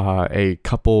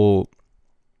couple,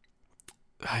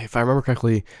 if I remember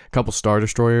correctly, a couple Star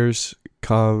Destroyers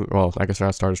come. Well, I guess they're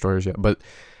not Star Destroyers yet, but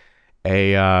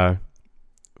a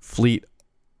fleet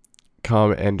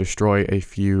come and destroy a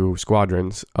few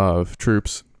squadrons of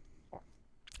troops,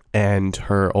 and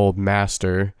her old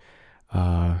master,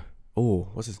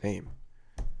 what's his name?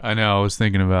 I know. I was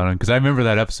thinking about him because I remember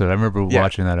that episode. I remember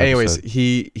watching that episode.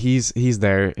 Anyways, he's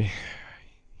there.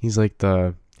 He's like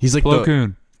Plo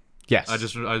Koon. Yes. I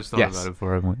just thought Yes. about it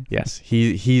before I went. Yes.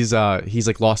 He's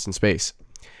like lost in space,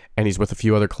 and he's with a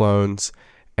few other clones,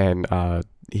 and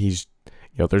he's,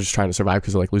 they're just trying to survive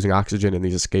because they're like losing oxygen in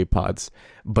these escape pods.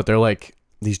 But they're like,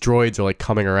 these droids are like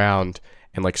coming around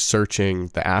and like searching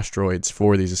the asteroids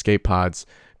for these escape pods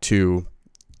to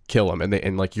kill them.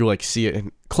 And like you like see it.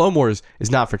 And Clone Wars is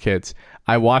not for kids.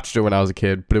 I watched it when I was a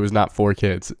kid, but it was not for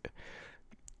kids.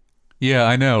 Yeah,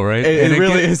 I know, right? It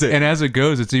really isn't. And as it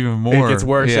goes, it's even more. It gets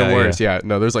worse and worse. Yeah.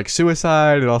 No, there's like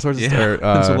suicide and all sorts of stuff.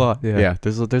 There's a lot. Yeah.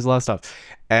 There's a lot of stuff.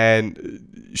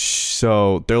 And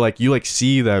so they're like, you like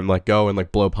see them like go and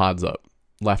like blow pods up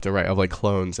left and right of like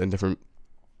clones and different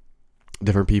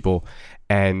people.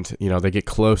 And, they get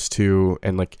close to,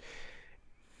 and like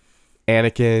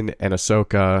Anakin and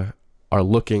Ahsoka are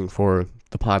looking for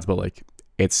the pods, but like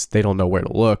they don't know where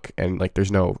to look. And like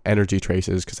there's no energy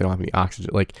traces because they don't have any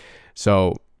oxygen. Like,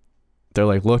 so they're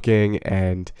like looking,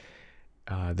 and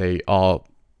they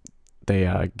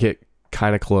get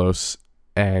kind of close,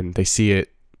 and they see it,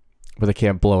 but they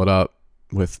can't blow it up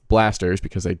with blasters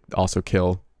because they also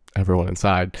kill everyone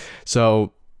inside.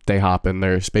 So they hop in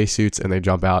their spacesuits and they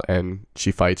jump out, and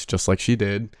she fights just like she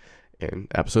did in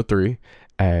episode 3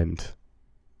 and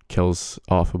kills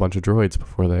off a bunch of droids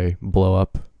before they blow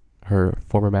up her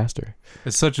former master.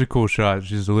 It's such a cool shot.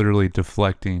 She's literally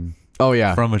deflecting. Oh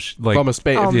yeah, from a space.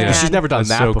 Oh, yeah, man. she's never done That's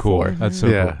that so before. Cool. That's so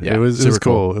yeah, cool. Yeah, it was super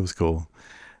cool. It was cool.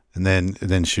 And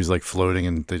then she's like floating,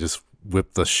 and they just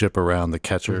whip the ship around the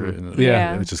catcher, and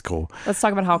Yeah. which is cool. Let's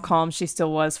talk about how calm she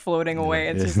still was floating away.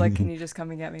 It's just like, can you just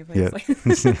come and get me, please? Yeah.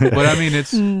 Like, But I mean,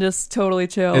 it's just totally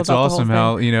chill. it's about awesome the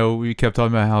whole thing. how we kept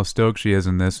talking about how stoked she is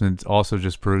in this, and it also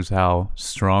just proves how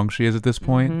strong she is at this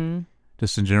point. Mhm.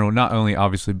 Just in general, not only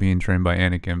obviously being trained by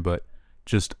Anakin, but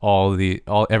just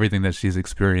everything that she's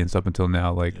experienced up until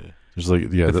now. Like There's like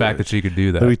the fact that she could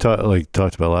do that. we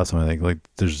talked about last time. I think like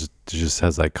there's just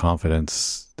has that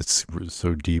confidence. It's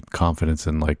so deep confidence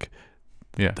in like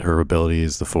her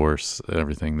abilities, the Force,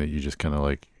 everything that you just kind of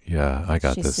like, I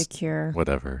got She's this. secure.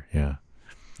 Whatever. Yeah.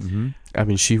 Mm-hmm. I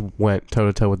mean, she went toe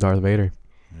to toe with Darth Vader,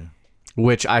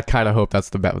 which I kind of hope that's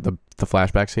the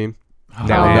flashback scene.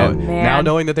 Now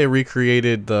knowing that they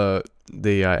recreated the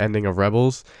ending of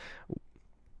Rebels,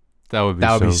 that would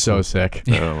be so sick.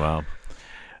 Oh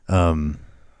wow.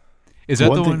 Is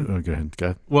that the one? Oh, go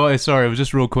ahead. Well, sorry, it was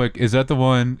just real quick. Is that the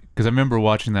one? Because I remember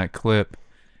watching that clip.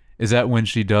 Is that when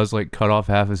she does like cut off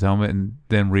half his helmet and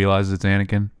then realizes it's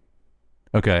Anakin?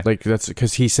 Okay, Like that's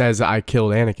because he says, "I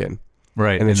killed Anakin,"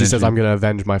 right, and then she says, "I'm gonna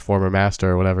avenge my former master"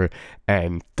 or whatever,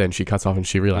 and then she cuts off and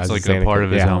she realizes it's like a Anakin. part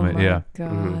of his Yeah. helmet. Oh my Yeah,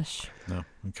 gosh. No.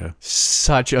 Okay.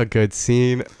 Such a good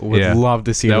scene. Would Yeah. love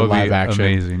to see that the would live be action.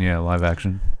 amazing. Yeah, live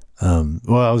action.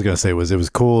 What I was gonna say it was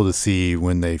cool to see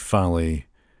when they finally,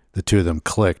 the two of them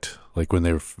clicked. Like when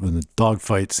the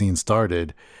dogfight scene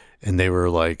started, and they were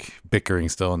like bickering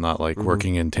still, and not like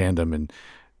working in tandem, and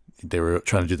they were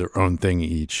trying to do their own thing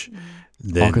each.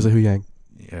 Then, All because of Hu Yang.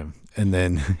 Yeah, and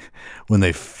then when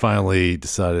they finally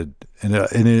decided, and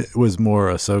it was more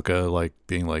Ahsoka like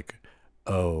being like,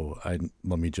 "Oh,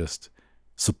 let me just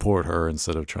support her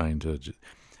instead of trying to,"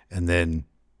 and then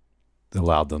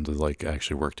allowed them to like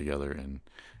actually work together, and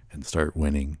and start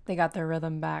winning. They got their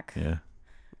rhythm back. Yeah.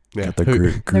 Yeah. They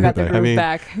got their groove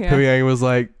back. Yeah. Hu Yang was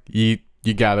like, you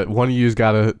got it. One of you's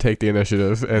got to take the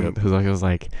initiative. And it was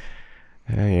like,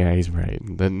 yeah, he's right.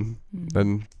 And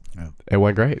then it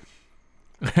went great.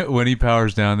 When he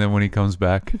powers down, then when he comes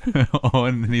back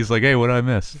on, and he's like, "Hey, what did I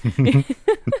miss?" They're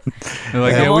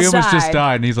like, "Yeah, we almost just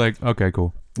died," and he's like, "Okay,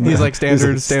 cool." He's like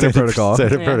standard protocol.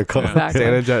 Standard protocol.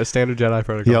 Exactly. Standard Jedi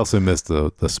protocol. He also missed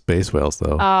the space whales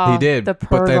though. He did,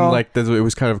 but then like it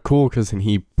was kind of cool because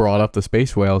he brought up the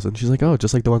space whales, and she's like, "Oh,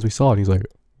 just like the ones we saw," and he's like,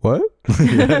 "What?"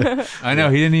 I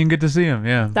know he didn't even get to see him.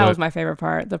 Yeah, that was my favorite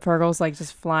part. The Purgles like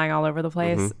just flying all over the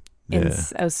place. Mm-hmm. It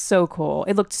was so cool.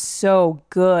 It looked so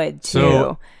good too.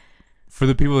 So, for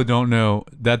the people that don't know,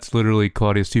 that's literally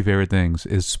Claudia's two favorite things: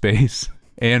 is space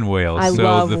and whales. I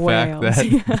love the whales.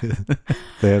 Fact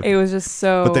that it was just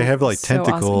so. But they have like so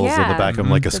tentacles awesome. on the back of them,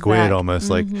 like a squid almost.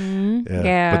 Like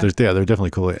Yeah. But they're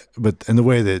definitely cool. But and the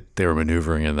way that they were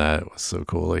maneuvering in that was so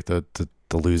cool. Like to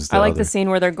lose. The I like the scene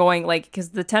where they're going like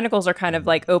because the tentacles are kind of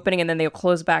like opening and then they'll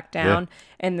close back down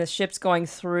and the ship's going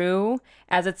through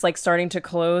as it's like starting to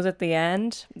close at the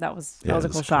end. That was a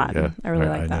cool shot. Yeah. I really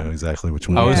like that. I know exactly which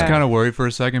one. I was kind of worried for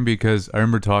a second because I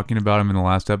remember talking about him in the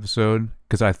last episode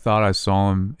because I thought I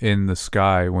saw him in the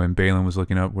sky when Balin was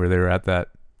looking up where they were at that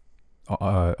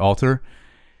altar.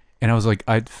 And I was like,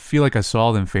 I feel like I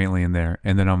saw them faintly in there.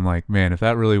 And then I'm like, man, if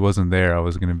that really wasn't there, I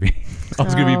was gonna be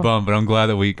bummed. But I'm glad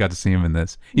that we got to see him in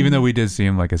this. Even though we did see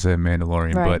him, like I said,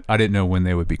 Mandalorian. Right. But I didn't know when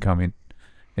they would be coming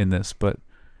in this. But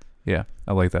yeah,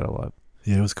 I like that a lot.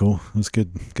 Yeah, it was cool. It was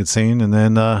good scene. And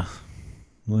then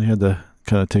we had to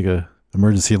kind of take a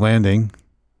emergency landing.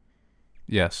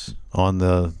 Yes. On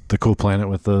the cool planet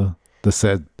with the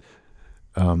said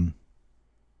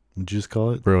what'd you just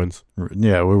call it? Ruins.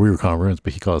 Yeah, well, we were calling it ruins,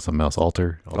 but he called it something else.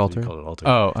 Altar. Altar? He called it altar.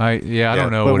 Oh, I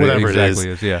don't know what whatever it exactly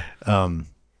is. Yeah.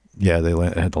 Yeah, they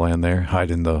had to land there,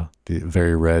 hide in the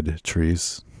very red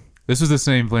trees. This is the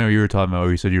same planet you were talking about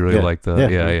where you said you really liked the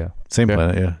yeah. Same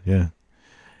planet, yeah.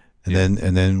 And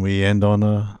then we end on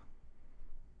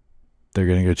they're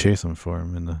gonna go chase him for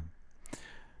him in the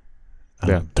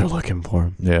they're looking for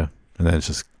him. Yeah. And then it's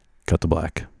just cut to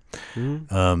black.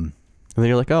 Mm-hmm. And then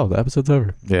you're like, oh, the episode's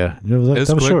over. Yeah. That was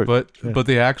quick, short. But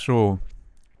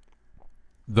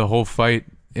the whole fight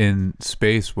in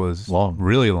space was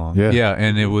really long. Yeah.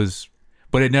 And it was,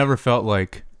 but it never felt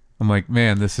like, I'm like,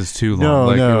 man, this is too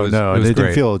long. No, it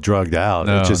didn't feel drugged out.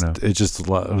 No, it just a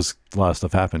lot of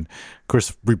stuff happened. Of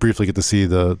course, we briefly get to see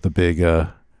the big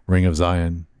Ring of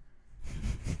Zion.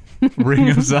 Ring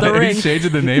of Zion. He's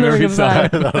changing the name every time. I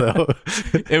don't know.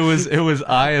 It was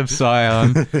Eye of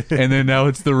Sion, and then now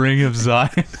it's the Ring of Zion.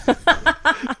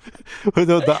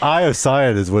 The Eye of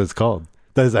Sion is what it's called.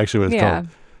 That is actually what it's called.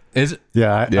 Is it?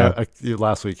 Yeah, I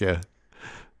last week, yeah.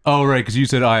 Oh, right, because you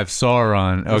said Eye of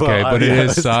Sauron. Okay, but it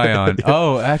is Sion.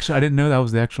 Oh, actually, I didn't know that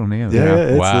was the actual name.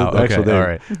 Yeah, wow. It's the okay, all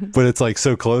right. But it's like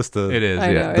so close to it is.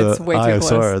 I know, it's way Eye too of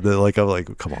close. Sauron that I'm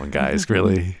like, come on, guys,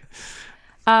 really.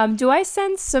 Do I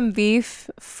sense some beef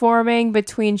forming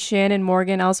between Shin and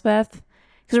Morgan Elsbeth?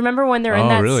 Because remember when they're in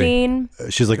that scene?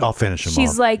 She's like, I'll finish him off.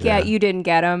 She's like, yeah, you didn't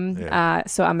get him,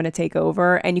 so I'm going to take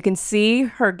over. And you can see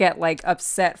her get like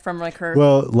upset from like her...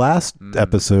 Well, last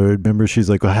episode, remember, she's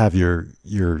like, well, have your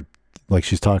like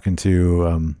she's talking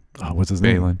to, what's his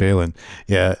name? Balin.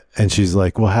 Yeah. And she's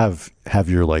like, well, have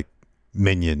your like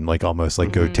minion, like almost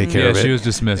like go take care of it. Yeah, she was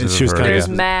dismissive. And she was There's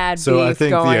mad beef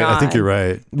going on. I think you're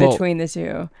right. Between the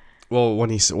two. Well, when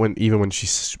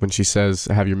she says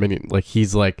have your minion, like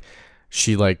he's like,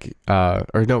 she like,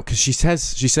 or no, because she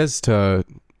tells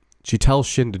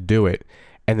Shin to do it,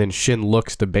 and then Shin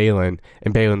looks to Balin,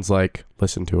 and Balin's like,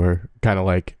 listen to her, kind of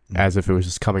like as if it was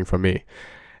just coming from me,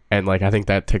 and like I think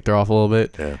that ticked her off a little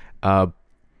bit. Yeah.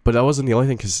 But that wasn't the only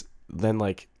thing, because then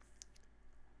like,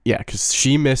 yeah, because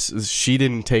she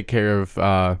didn't take care of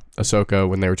Ahsoka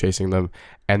when they were chasing them,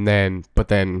 but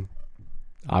then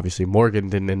obviously Morgan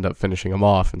didn't end up finishing him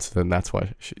off, and so then that's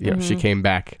why she came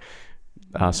back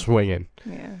swinging.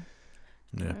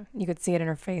 Yeah. You could see it in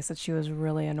her face that she was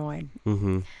really annoyed.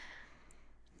 Mm-hmm.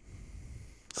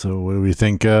 So what do we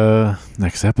think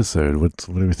next episode? What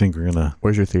do we think we're gonna...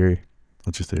 Where's your theory?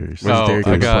 What's your theory?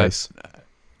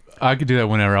 I could do that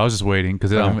whenever. I was just waiting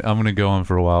because I'm going to go on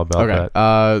for a while about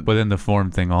that. But then the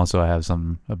form thing also, I have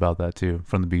something about that too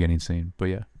from the beginning scene. But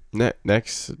yeah.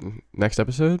 Next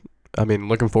episode, I mean,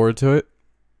 looking forward to it.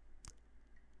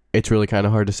 It's really kind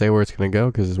of hard to say where it's going to go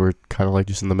because we're kind of like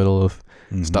just in the middle of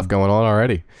stuff going on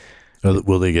already.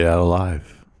 Will they get out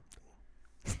alive?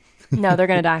 No, they're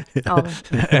going to die. All of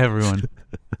them.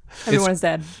 Everyone's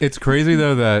dead. It's crazy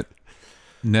though that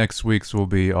next week's will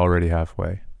be already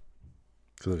halfway.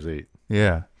 Because there's 8.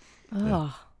 Yeah.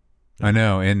 Oh. I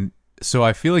know. And so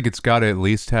I feel like it's got to at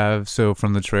least have, so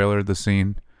from the trailer, the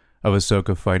scene of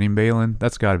Ahsoka fighting Balin,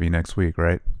 that's got to be next week,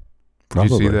 right? Did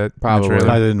you see that? Probably. In the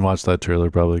trailer? I didn't watch that trailer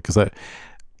probably because I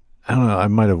don't know. I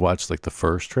might have watched like the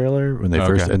first trailer when they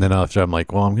first, and then after I'm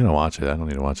like, well, I'm gonna watch it. I don't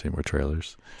need to watch any more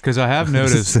trailers. Because I have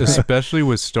noticed, especially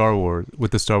with Star Wars,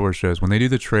 with the Star Wars shows, when they do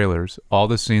the trailers, all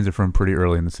the scenes are from pretty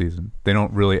early in the season. They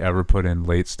don't really ever put in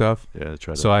late stuff. Yeah, they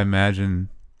try to. So I imagine,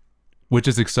 which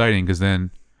is exciting because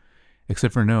then,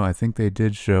 except for no, I think they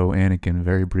did show Anakin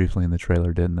very briefly in the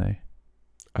trailer, didn't they?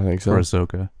 I think so. For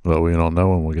Ahsoka. Well, we don't know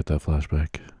when we'll get that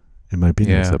flashback. It might be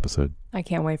next episode. I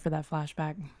can't wait for that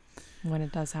flashback when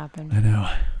it does happen. I know.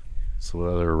 So what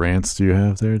other rants do you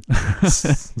have there?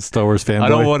 Star Wars fanboy? I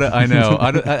don't want to. I know.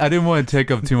 I didn't want to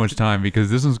take up too much time because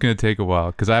this one's going to take a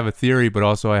while. Because I have a theory, but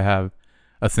also I have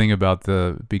a thing about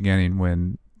the beginning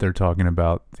when they're talking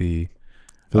about the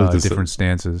different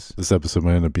stances. This episode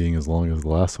might end up being as long as the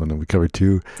last one, and we covered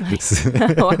 2. I was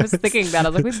thinking that. I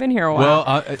was like, we've been here a while.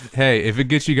 Well, hey, if it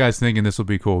gets you guys thinking, this will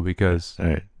be cool because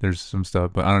there's some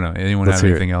stuff. But I don't know. Anyone Let's have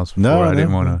hear anything it. else before? No, I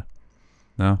didn't want to.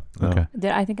 No? Okay.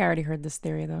 I think I already heard this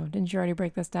theory, though. Didn't you already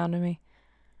break this down to me?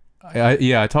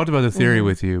 I talked about the theory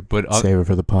with you, but save it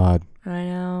for the pod. I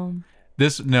know.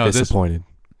 Disappointed.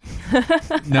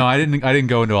 No, I didn't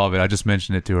go into all of it. I just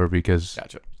mentioned it to her because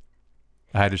Gotcha.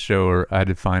 I had to show her. I had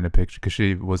to find a picture because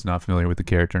she was not familiar with the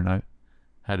character, and I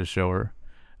had to show her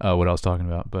what I was talking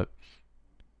about. But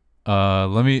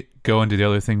let me go into the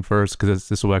other thing first because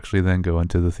this will actually then go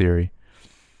into the theory.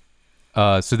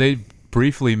 So they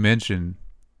briefly mention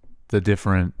the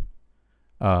different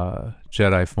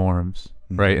Jedi forms,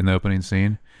 right, in the opening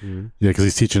scene. Mm-hmm. Yeah, because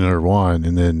he's teaching her one,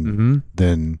 and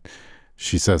then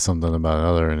she says something about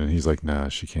another, and then he's like, "Nah,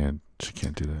 she can't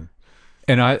do that."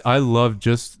 And I love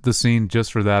just the scene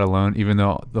just for that alone, even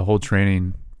though the whole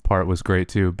training part was great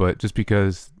too. But just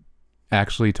because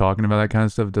actually talking about that kind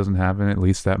of stuff doesn't happen at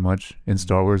least that much in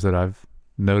Star Wars that I've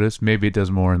noticed. Maybe it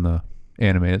does more in the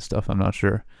animated stuff. I'm not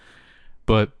sure.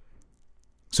 But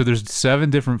so there's 7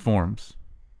 different forms,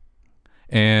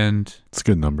 and it's a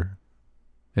good number.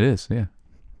 It is,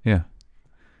 yeah.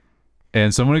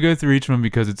 And so I'm gonna go through each of them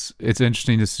because it's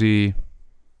interesting to see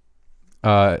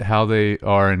how they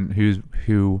are and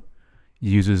who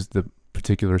uses the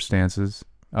particular stances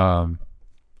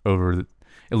over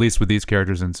at least with these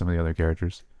characters and some of the other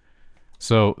characters.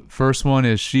 So first one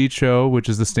is Shi-Cho, which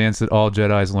is the stance that all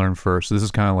Jedis learn first. So this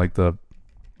is kind of like the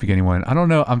beginning one. I don't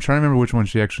know. I'm trying to remember which one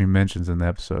she actually mentions in the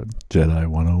episode. Jedi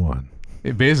 101.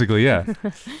 Basically, yeah.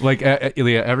 Like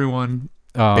everyone.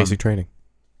 Basic training.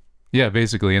 Yeah,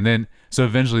 basically. And then, so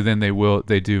eventually then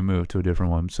they do move to a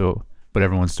different one. So, but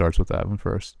everyone starts with that one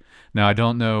first. Now, I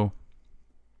don't know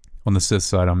on the Sith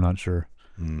side, I'm not sure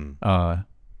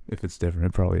if it's different.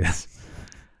 It probably is.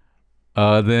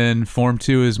 Then form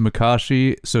 2 is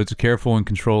Makashi. So it's a careful and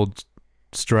controlled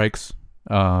strikes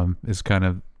is kind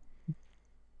of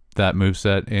that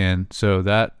moveset. And so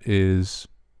that is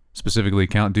specifically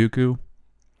Count Dooku,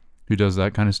 who does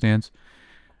that kind of stance.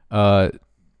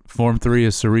 Form 3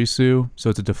 is Sarisu, so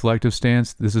it's a deflective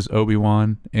stance. This is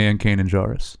Obi-Wan and Kanan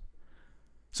Jarrus.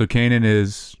 So Kanan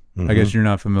is, I guess you're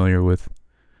not familiar with.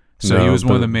 So he was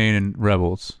one of the main in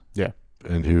Rebels. Yeah,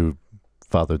 and who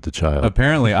fathered the child.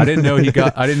 Apparently, I didn't know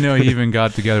he even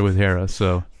got together with Hera.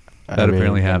 So that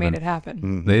apparently happened. They made it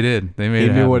happen. They did. They made it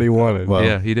happen. He knew what he wanted. Well,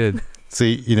 yeah, he did.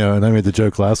 See, and I made the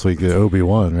joke last week that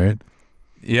Obi-Wan, right?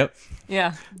 Yep.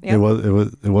 Yeah. It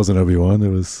wasn't Obi-Wan. It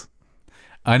was.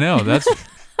 I know. That's.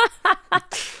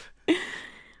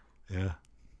 Yeah.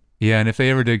 Yeah, and if they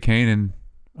ever did Kanan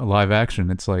a live action,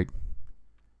 it's like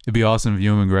it'd be awesome if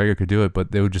Ewan McGregor could do it,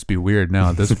 but it would just be weird now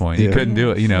at this point. He couldn't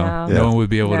do it, No one would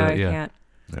be able to. Yeah. Can't.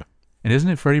 Yeah. And isn't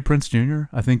it Freddie Prinze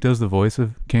Jr.? I think does the voice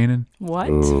of Kanan. What?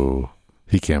 Oh,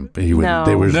 he can't. He wouldn't. No.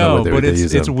 They would No, they but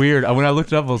use it's him. weird. When I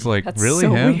looked it up, I was like, That's really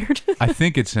so him? weird. I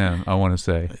think it's him. I want to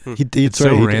say. It's so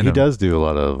right. He random. does do a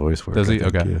lot of voice work. Does he? I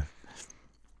think, Okay.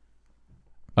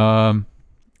 Yeah.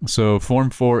 So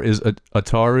form 4 is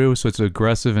Ataru, so it's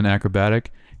aggressive and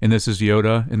acrobatic, and this is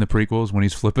Yoda in the prequels when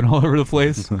he's flipping all over the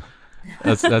place.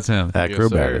 That's him.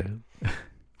 Acrobatic.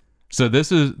 So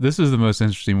this is the most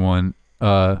interesting one.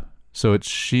 So it's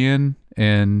Xian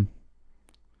and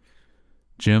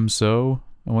Jim So,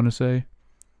 I want to say.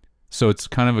 So it's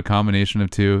kind of a combination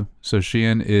of two. So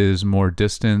Xian is more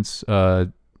distance.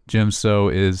 Jim So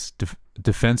is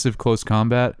defensive close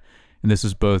combat, and this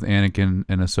is both Anakin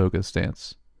and Ahsoka's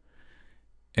stance.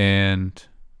 And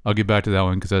I'll get back to that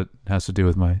one because that has to do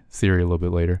with my theory a little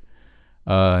bit later.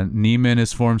 Neiman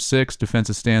is form 6,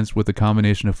 defensive stance with a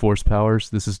combination of force powers.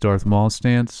 This is Darth Maul's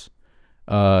stance.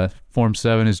 Form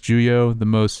 7 is Juyo, the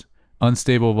most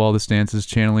unstable of all the stances,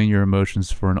 channeling your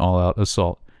emotions for an all-out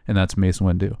assault. And that's Mace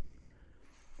Windu.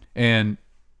 And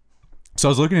so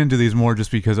I was looking into these more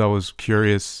just because I was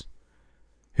curious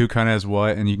who kind of has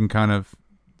what. And you can kind of,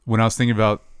 when I was thinking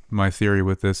about my theory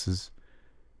with this is,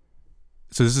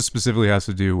 so this is specifically has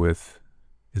to do with,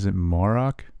 is it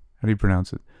Marok? How do you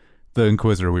pronounce it? The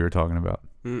Inquisitor we were talking about.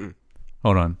 Mm-mm.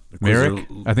 Hold on. Merrick?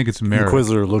 I think it's Merrick.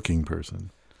 Inquisitor looking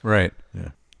person. Right.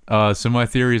 Yeah. So my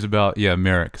theory is about,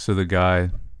 Merrick. So the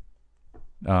guy,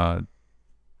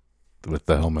 with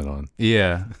the helmet on.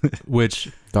 Yeah.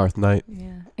 Which. Darth Knight.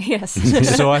 Yeah. Yes.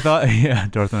 So I thought,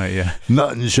 Darth Knight, yeah.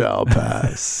 Nothing shall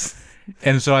pass.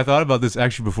 And so I thought about this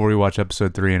actually before we watched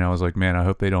episode 3, and I was like, man, I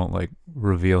hope they don't like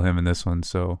reveal him in this one.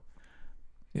 So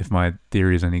if my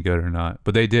theory is any good or not,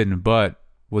 but they didn't. But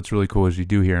what's really cool is you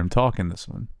do hear him talk in this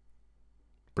one.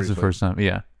 This is the first time.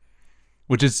 Yeah.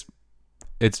 Which is,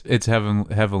 it's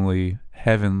heavenly.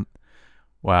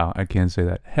 Wow. I can't say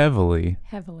that. Heavily.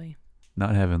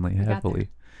 Not heavenly, heavily.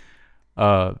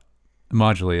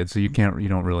 Modulated. So you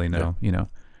don't really know,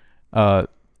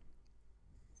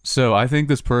 So I think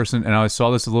this person, and I saw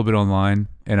this a little bit online,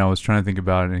 and I was trying to think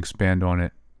about it and expand on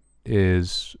it,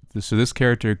 so this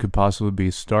character could possibly be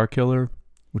Starkiller,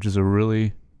 which is do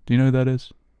you know who that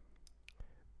is?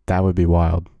 That would be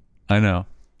wild. I know.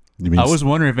 You mean I was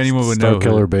wondering if anyone would know.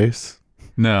 Starkiller base?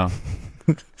 No.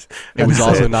 It was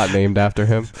also not named after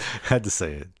him. Had to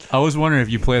say it. I was wondering if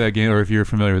you play that game or if you're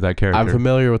familiar with that character. I'm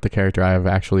familiar with the character. I have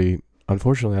actually,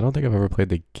 unfortunately, I don't think I've ever played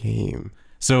the game.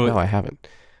 No, I haven't.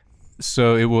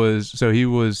 So he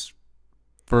was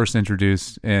first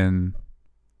introduced in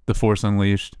The Force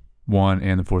Unleashed 1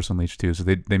 and The Force Unleashed 2. So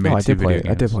they made two video games.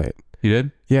 I did play it. You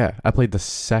did? Yeah, I played the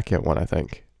second one, I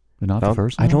think. But not the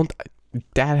first one?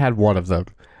 Dad had one of them.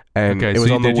 And okay, it was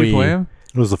so on the Wii. Did you play him?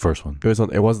 It was the first one.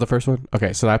 It was the first one?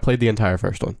 Okay, so I played the entire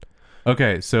first one.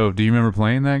 Okay, so do you remember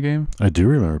playing that game? I do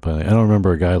remember playing it. I don't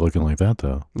remember a guy looking like that,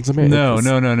 though. It's amazing. No.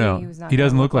 He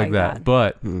Doesn't look like that.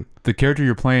 But the character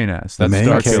you're playing as, that's main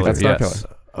Starkiller. That's Yes.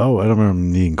 Starkiller. Oh, I don't remember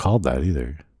him being called that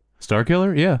either.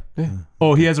 Starkiller? Yeah.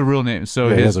 Oh, he has a real name.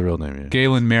 So he has a real name, yeah.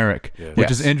 Galen Merrick, Yeah. which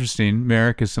is interesting.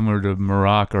 Merrick is similar to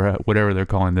Marok or whatever they're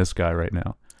calling this guy right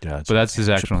now. Gotcha. But that's his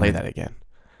actual play name. that again.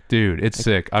 Dude, it's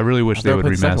sick. I really wish they would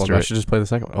remaster I it. should just play the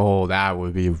second one. Oh, that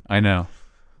would be... I know.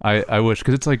 I wish,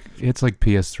 because it's like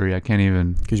PS3. I can't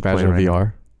even. Could you imagine play it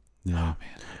VR? Yeah. Oh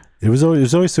man, It was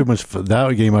always so much fun.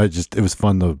 That game, it was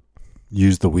fun to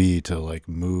use the Wii to like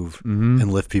move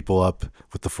and lift people up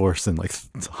with the Force, and like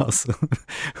it's awesome.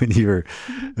 It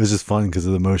was just fun because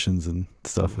of the motions and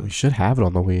stuff. We should have it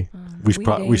on the Wii.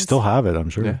 We still have it, I'm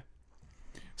sure. Yeah.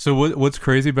 So what's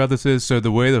crazy about this is, so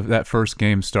the way that first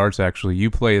game starts, actually,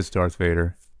 you play as Darth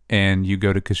Vader, and you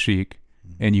go to Kashyyyk,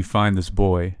 and you find this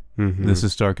boy. Mm-hmm. This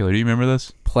is Starkiller. Do you remember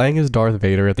this? Playing as Darth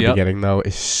Vader at the beginning, though,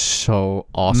 is so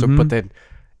awesome. But then,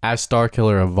 as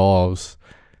Starkiller evolves,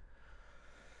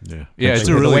 it's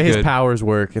the really way good. his powers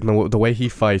work and the way he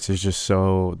fights is just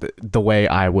so the way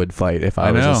I would fight if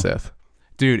I was a Sith.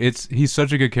 Dude, he's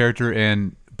such a good character,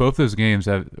 and both those games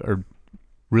are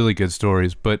really good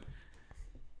stories. But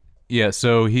yeah,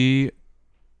 so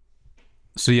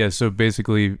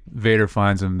basically Vader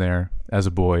finds him there as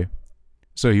a boy.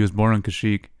 So he was born on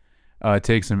Kashyyyk,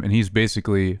 takes him, and he's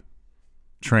basically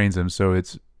trains him. So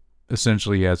it's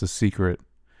essentially he has a secret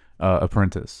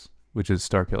apprentice, which is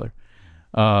Starkiller.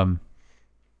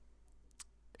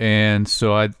 And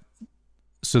so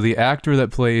the actor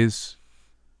that plays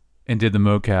and did the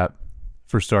mocap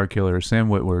for Starkiller, Sam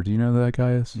Witwer. Do you know who that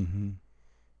guy is? Mm-hmm.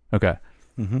 Okay.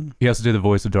 Mm-hmm. He also did the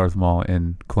voice of Darth Maul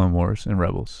in Clone Wars and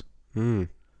Rebels.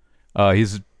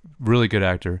 He's a really good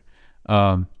actor.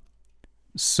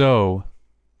 So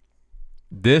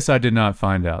this I did not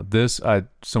find out.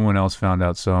 Someone else found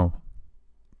out, so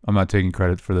I'm not taking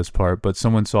credit for this part, but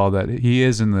someone saw that he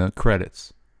is in the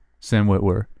credits, Sam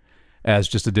Witwer, as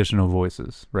just additional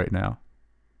voices right now.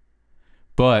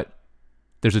 But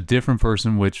there's a different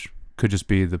person, which could just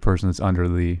be the person that's under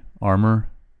the armor.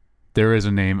 There is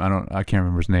a name, I can't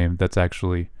remember his name, that's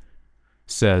actually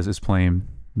is playing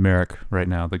Merrick right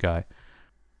now, the guy.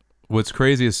 What's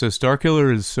crazy is, so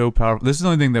Starkiller is so powerful. This is the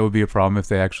only thing that would be a problem if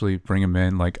they actually bring him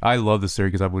in. Like, I love the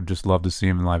series because I would just love to see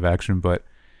him in live action, but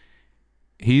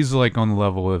he's like on the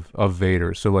level of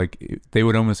Vader. So like they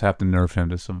would almost have to nerf him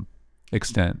to some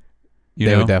extent.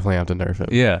 They would definitely have to nerf him.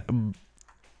 Yeah.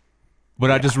 But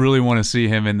I just really want to see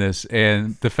him in this.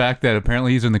 And the fact that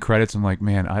apparently he's in the credits, I'm like,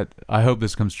 man, I hope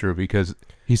this comes true because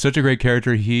he's such a great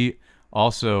character. He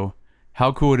also,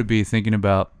 how cool would it be thinking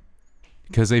about,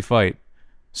 because they fight.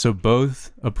 So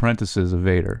both apprentices of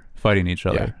Vader fighting each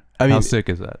other. Yeah. I mean, how sick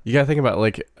is that? You gotta think about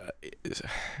like,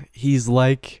 he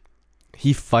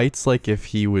fights like if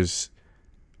he was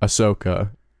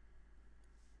Ahsoka,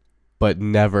 but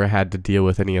never had to deal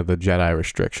with any of the Jedi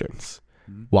restrictions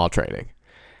while training.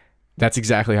 That's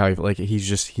exactly how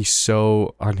he's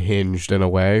so unhinged in a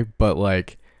way, but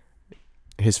like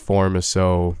his form is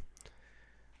so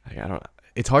like,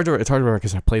 it's hard to remember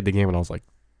because I played the game when I was like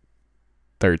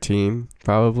 13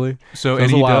 probably. So it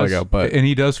was a while ago, but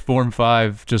he does form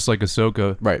 5 just like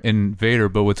Ahsoka in Vader.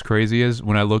 But what's crazy is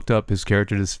when I looked up his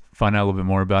character to find out a little bit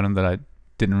more about him that I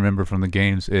didn't remember from the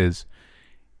games is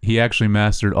he actually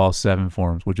mastered all 7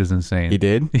 forms, which is insane. He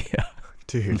did? Yeah,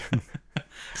 dude.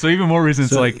 So even more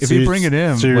reasons if you bring it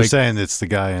in. So you're like, saying it's the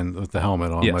guy with the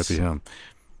helmet on might be him.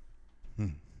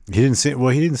 He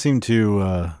didn't seem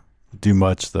to do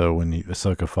much though when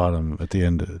Ahsoka fought him at the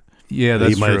end. Yeah,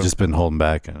 that's he might true. have just been holding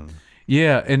back.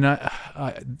 Yeah, and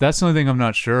that's the only thing I'm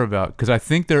not sure about because I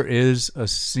think there is a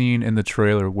scene in the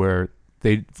trailer where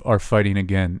they are fighting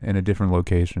again in a different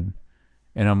location,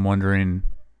 and I'm wondering,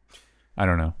 I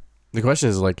don't know. The question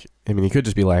is like, I mean, he could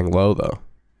just be lying low though.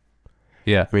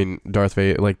 Yeah, I mean, Darth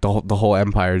Vader, like the whole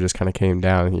Empire just kind of came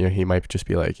down. You know, he might just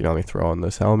be like, let me throw on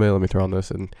this helmet, let me throw on this,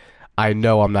 and I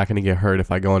know I'm not going to get hurt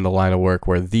if I go into line of work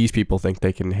where these people think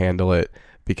they can handle it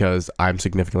because I'm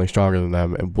significantly stronger than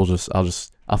them, and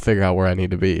I'll figure out where I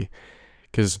need to be.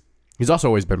 Because he's also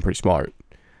always been pretty smart.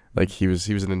 Like he was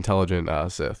an intelligent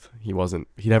Sith. He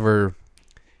didn't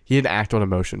act on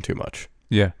emotion too much.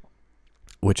 Yeah,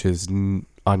 which is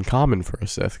uncommon for a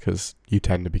Sith because you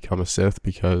tend to become a Sith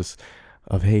because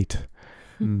of hate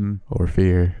or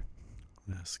fear.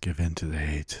 Let's give in to the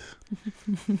hate.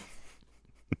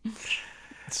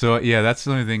 So yeah, that's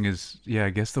the only thing is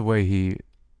I guess the way he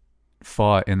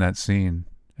fought in that scene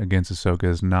against Ahsoka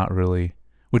is not really,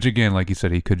 which again, like you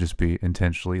said, he could just be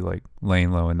intentionally like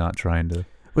laying low and not trying to.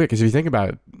 Wait, because if you think about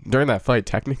it, during that fight,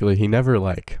 technically he never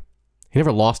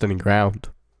lost any ground.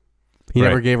 He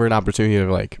never gave her an opportunity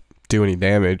to like do any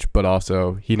damage, but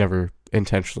also he never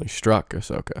intentionally struck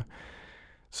Ahsoka.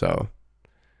 So,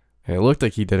 and it looked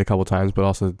like he did a couple times, but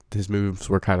also his moves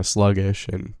were kind of sluggish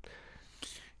and.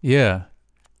 Yeah.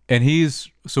 And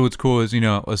so what's cool is,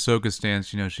 Ahsoka's stance,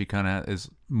 she kind of is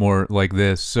more like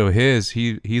this. So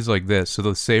he's like this. So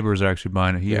the sabers are actually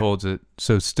behind it. He holds it.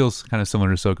 So it's still kind of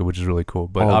similar to Ahsoka, which is really cool.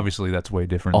 But obviously that's way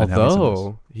different than how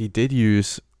Although he did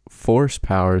use force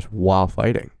powers while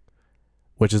fighting,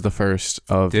 which is the first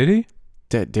of... Did he?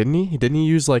 Didn't he? Didn't he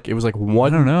use like, it was like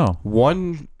one... I don't know.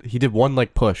 He did one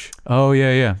like push. Oh,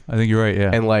 yeah. I think you're right, yeah.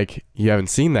 And like, you haven't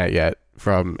seen that yet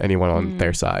from anyone on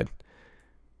their side.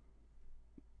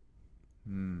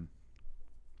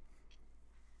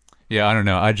 Yeah, I don't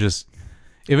know. If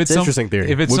it's an interesting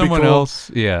theory. If it's someone else,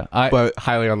 but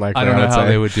highly unlikely. I don't know how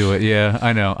they would do it. Yeah,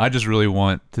 I know. I just really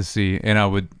want to see, and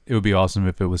it would be awesome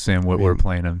if it was Sam Witwer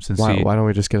playing him. Why don't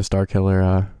we just get a Star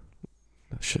Killer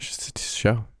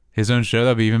show? His own show?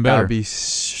 That'd be even better. That'd be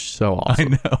so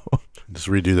awesome. I know. Just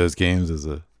redo those games as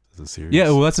a series. Yeah,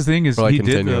 well, that's the thing is like he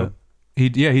did the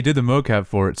mocap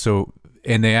for it. So,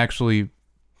 and they actually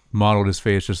modeled his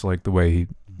face just like the way he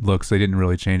looks. They didn't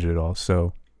really change it at all.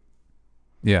 So,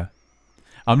 yeah,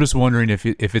 I'm just wondering if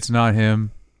it's not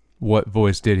him, what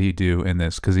voice did he do in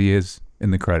this? Because he is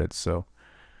in the credits. So,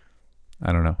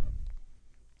 I don't know.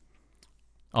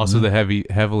 Also, the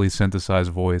heavily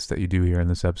synthesized voice that you do hear in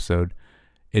this episode,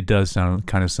 it does sound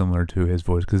kind of similar to his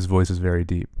voice because his voice is very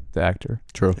deep. The actor.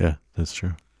 True. Yeah, that's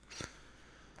true.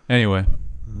 Anyway.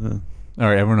 All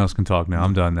right, everyone else can talk now.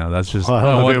 I'm done now. That's just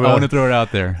I want to throw it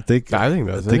out there. I think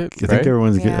that's it. I think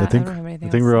everyone's good. I think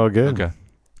we're all good. Okay.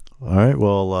 All right.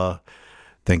 Well,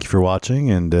 thank you for watching,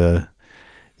 and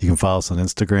you can follow us on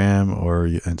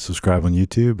Instagram and subscribe on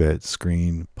YouTube at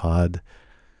Screen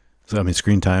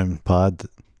Time Pod.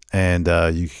 And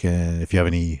you can, if you have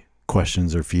any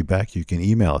questions or feedback, you can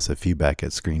email us at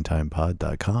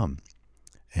feedback@screentimepod.com,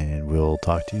 and we'll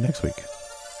talk to you next week.